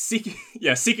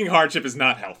Seeking hardship is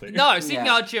not healthy. no, seeking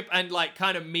Yeah. hardship and like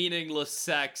kind of meaningless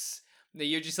sex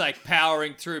You're just like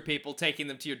powering through people, taking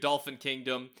them to your dolphin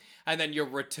kingdom, and then you're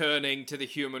returning to the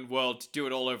human world to do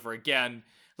it all over again.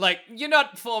 Like, you're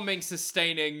not forming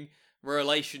sustaining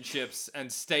relationships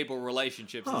and stable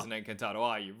relationships as an Encantado,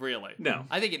 are you? Really? No.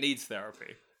 I think it needs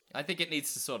therapy. I think it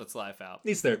needs to sort its life out.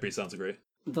 Needs therapy, sounds great.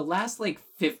 The last,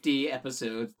 50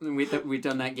 episodes we've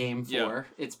done that game for,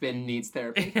 it's been needs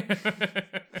therapy.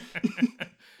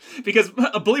 Because,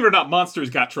 believe it or not, monsters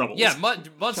got troubles. Yeah,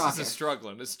 monsters Shocker. are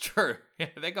struggling. It's true. Yeah,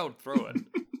 they're going through it.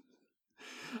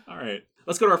 All right.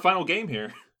 Let's go to our final game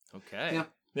here. Okay. Yeah.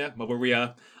 Yeah, where we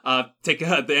take the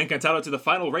Encantado to the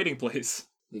final rating place.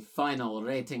 The final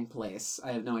rating place.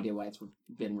 I have no idea why it's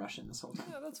been Russian this whole time.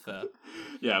 Yeah, that's fair.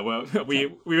 Yeah, well, we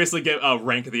basically get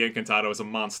rank the Encantado as a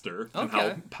monster and how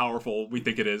Okay. powerful we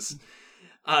think it is.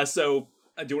 So,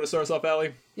 do you want to start us off,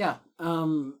 Allie? Yeah.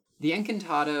 The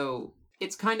Encantado,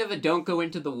 it's kind of a don't go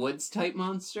into the woods type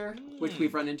monster, which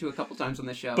we've run into a couple times on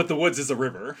the show. But the woods is a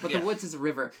river. But Yeah. the woods is a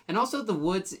river. And also the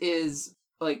woods is,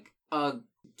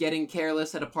 getting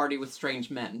careless at a party with strange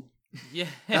men. Yeah.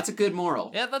 That's a good moral.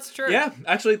 Yeah, that's true. Yeah,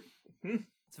 actually,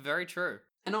 It's very true.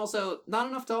 And also, not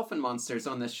enough dolphin monsters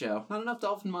on this show. Not enough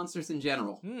dolphin monsters in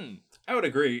general. I would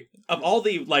agree. Of all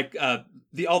the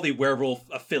all the werewolf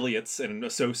affiliates and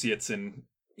associates and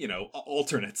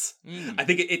alternates, I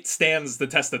think it stands the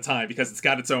test of time because it's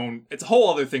got it's a whole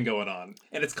other thing going on,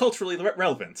 and it's culturally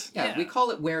relevant. Yeah, we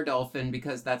call it were-dolphin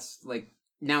because that's,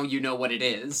 now you know what it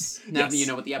is. Now that Yes. you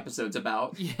know what the episode's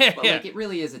about. Yeah. But, it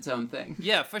really is its own thing.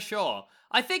 Yeah, for sure.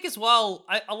 I think as well,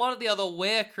 a lot of the other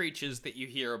were creatures that you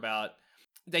hear about,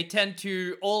 they tend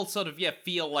to all sort of,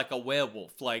 feel like a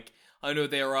werewolf. Like, I know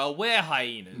there are were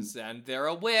hyenas and there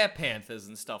are were panthers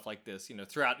and stuff like this,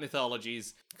 throughout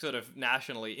mythologies, sort of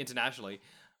internationally.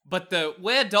 But the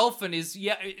were dolphin is,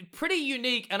 pretty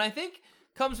unique, and I think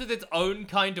comes with its own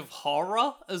kind of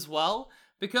horror as well,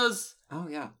 because Oh,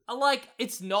 yeah.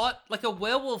 it's not like a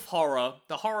werewolf horror.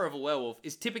 The horror of a werewolf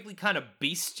is typically kind of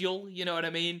bestial, you know what I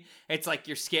mean? It's like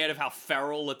you're scared of how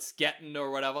feral it's getting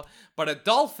or whatever. But a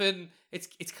dolphin, it's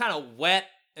kind of wet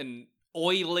and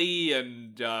oily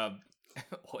and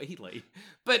oily.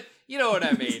 But you know what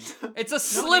I mean? It's a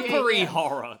slippery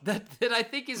horror that I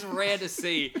think is rare to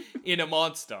see in a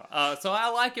monster. So I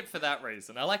like it for that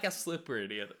reason. I like how slippery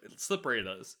it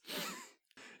is.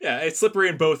 Yeah, it's slippery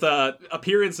in both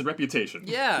appearance and reputation.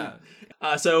 Yeah.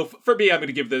 So for me, I'm going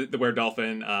to give the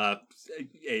were-dolphin a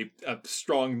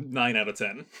strong 9 out of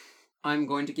 10. I'm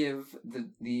going to give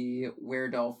the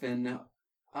were-dolphin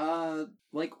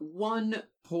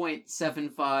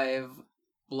 1.75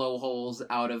 blowholes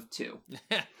out of 2.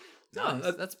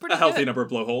 Nice. That's pretty A healthy good. number of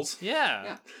blowholes.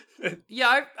 Yeah.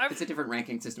 Yeah, It's a different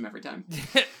ranking system every time.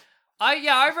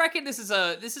 I reckon this is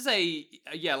a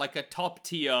top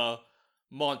tier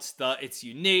monster. It's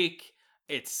unique.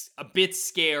 It's a bit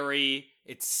scary.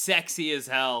 It's sexy as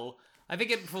hell. I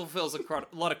think it fulfills a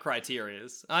lot of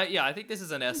criterias. I think this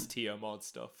is an S tier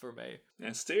monster for me.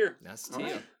 S tier. S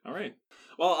tier. All right.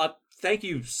 Well, thank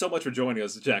you so much for joining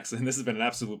us, Jackson. This has been an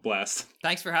absolute blast.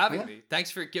 Thanks for having me.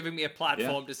 Thanks for giving me a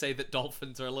platform to say that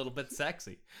dolphins are a little bit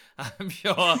sexy. I'm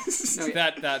sure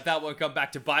that won't come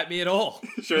back to bite me at all.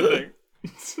 Sure thing.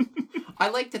 I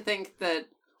like to think that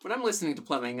when I'm listening to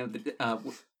Plumbing of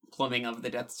the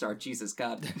Death Star, Jesus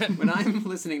God, when I'm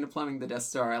listening to Plumbing the Death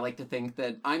Star, I like to think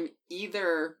that I'm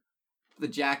either the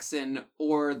Jackson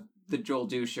or the Joel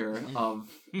Dusher of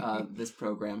this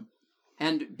program.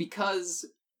 And because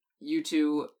you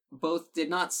two both did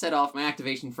not set off my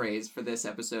activation phrase for this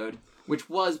episode, which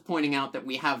was pointing out that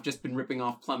we have just been ripping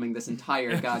off Plumbing this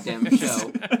entire goddamn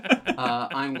show,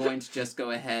 I'm going to just go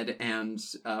ahead and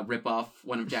rip off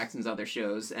one of Jackson's other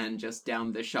shows and just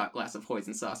down this shot glass of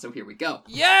hoisin sauce. So here we go.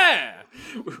 Yeah!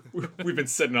 We've been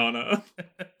sitting on a...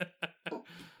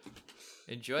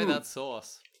 Enjoy that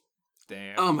sauce.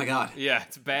 Damn. Oh my god. Yeah,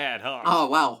 it's bad, huh? Oh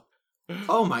wow.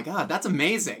 Oh my god, that's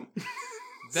amazing.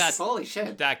 Holy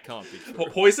shit. That can't be true.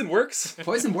 Poison works?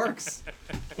 Poison works.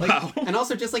 Wow. And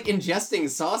also just ingesting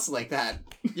sauce like that.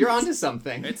 You're onto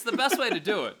something. It's the best way to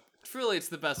do it. Truly, it's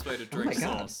the best way to drink my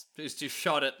God. sauce. Is to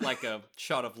shot it like a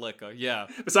shot of liquor. Yeah.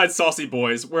 Besides Saucy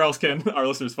Boys, where else can our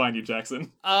listeners find you,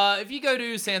 Jackson? If you go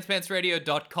to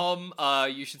sanspantsradio.com,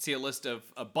 you should see a list of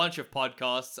a bunch of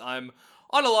podcasts. I'm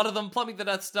on a lot of them. Plumbing the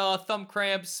Death Star, Thumb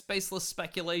Cramps, Spaceless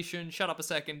Speculation, Shut Up a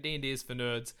Second, D&D is for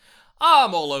Nerds.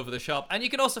 I'm all over the shop. And you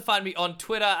can also find me on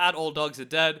Twitter at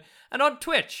AllDogsAreDead and on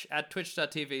Twitch at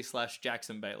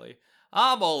twitch.tv/JacksonBailey.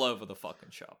 I'm all over the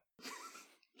fucking shop.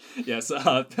 Yes,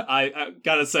 I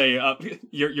gotta say,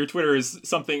 your Twitter is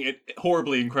something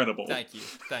horribly incredible. Thank you.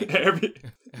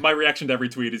 My reaction to every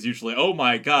tweet is usually, "Oh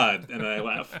my god," and then I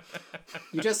laugh.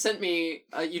 You just sent me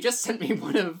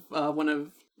one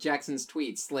of Jackson's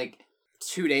tweets like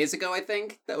 2 days ago, I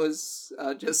think. That was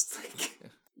just like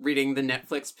reading the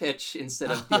Netflix pitch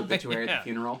instead of the obituary at the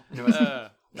funeral. And it was,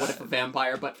 what if a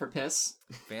vampire but for piss?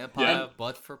 Vampire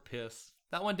but for piss.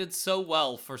 That one did so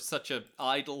well for such an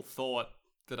idle thought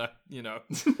that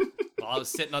while I was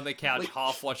sitting on the couch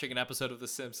half watching an episode of The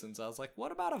Simpsons, I was like,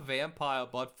 what about a vampire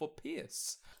but for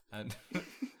piss? And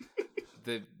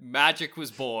the magic was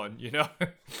born,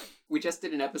 We just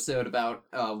did an episode about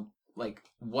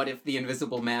what if the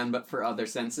Invisible Man but for other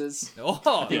senses? Oh,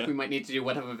 I think we might need to do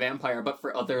what if a vampire but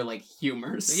for other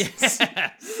humors. Yes.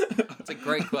 That's a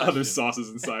great question. Other sauces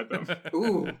inside them.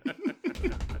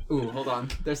 Ooh, hold on.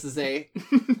 This is a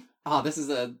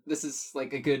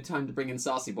good time to bring in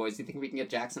Saucy Boys. Do you think we can get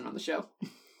Jackson on the show?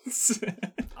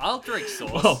 I'll drink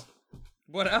sauce. Well,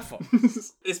 whatever.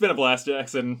 It's been a blast,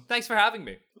 Jackson. Thanks for having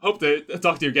me. Hope to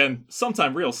talk to you again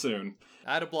sometime real soon.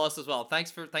 I had a blast as well.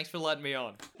 Thanks for letting me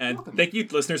on. And thank you,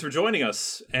 listeners, for joining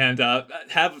us. And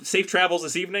have safe travels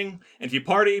this evening. And if you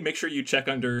party, make sure you check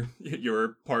under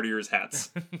your partiers' hats.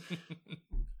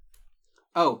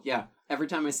 Oh, yeah. Every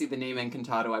time I see the name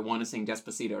Encantado, I want to sing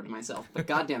Despacito to myself. But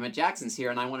goddammit, Jackson's here,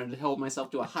 and I wanted to hold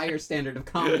myself to a higher standard of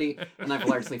comedy, and I've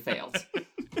largely failed.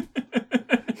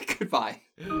 Goodbye.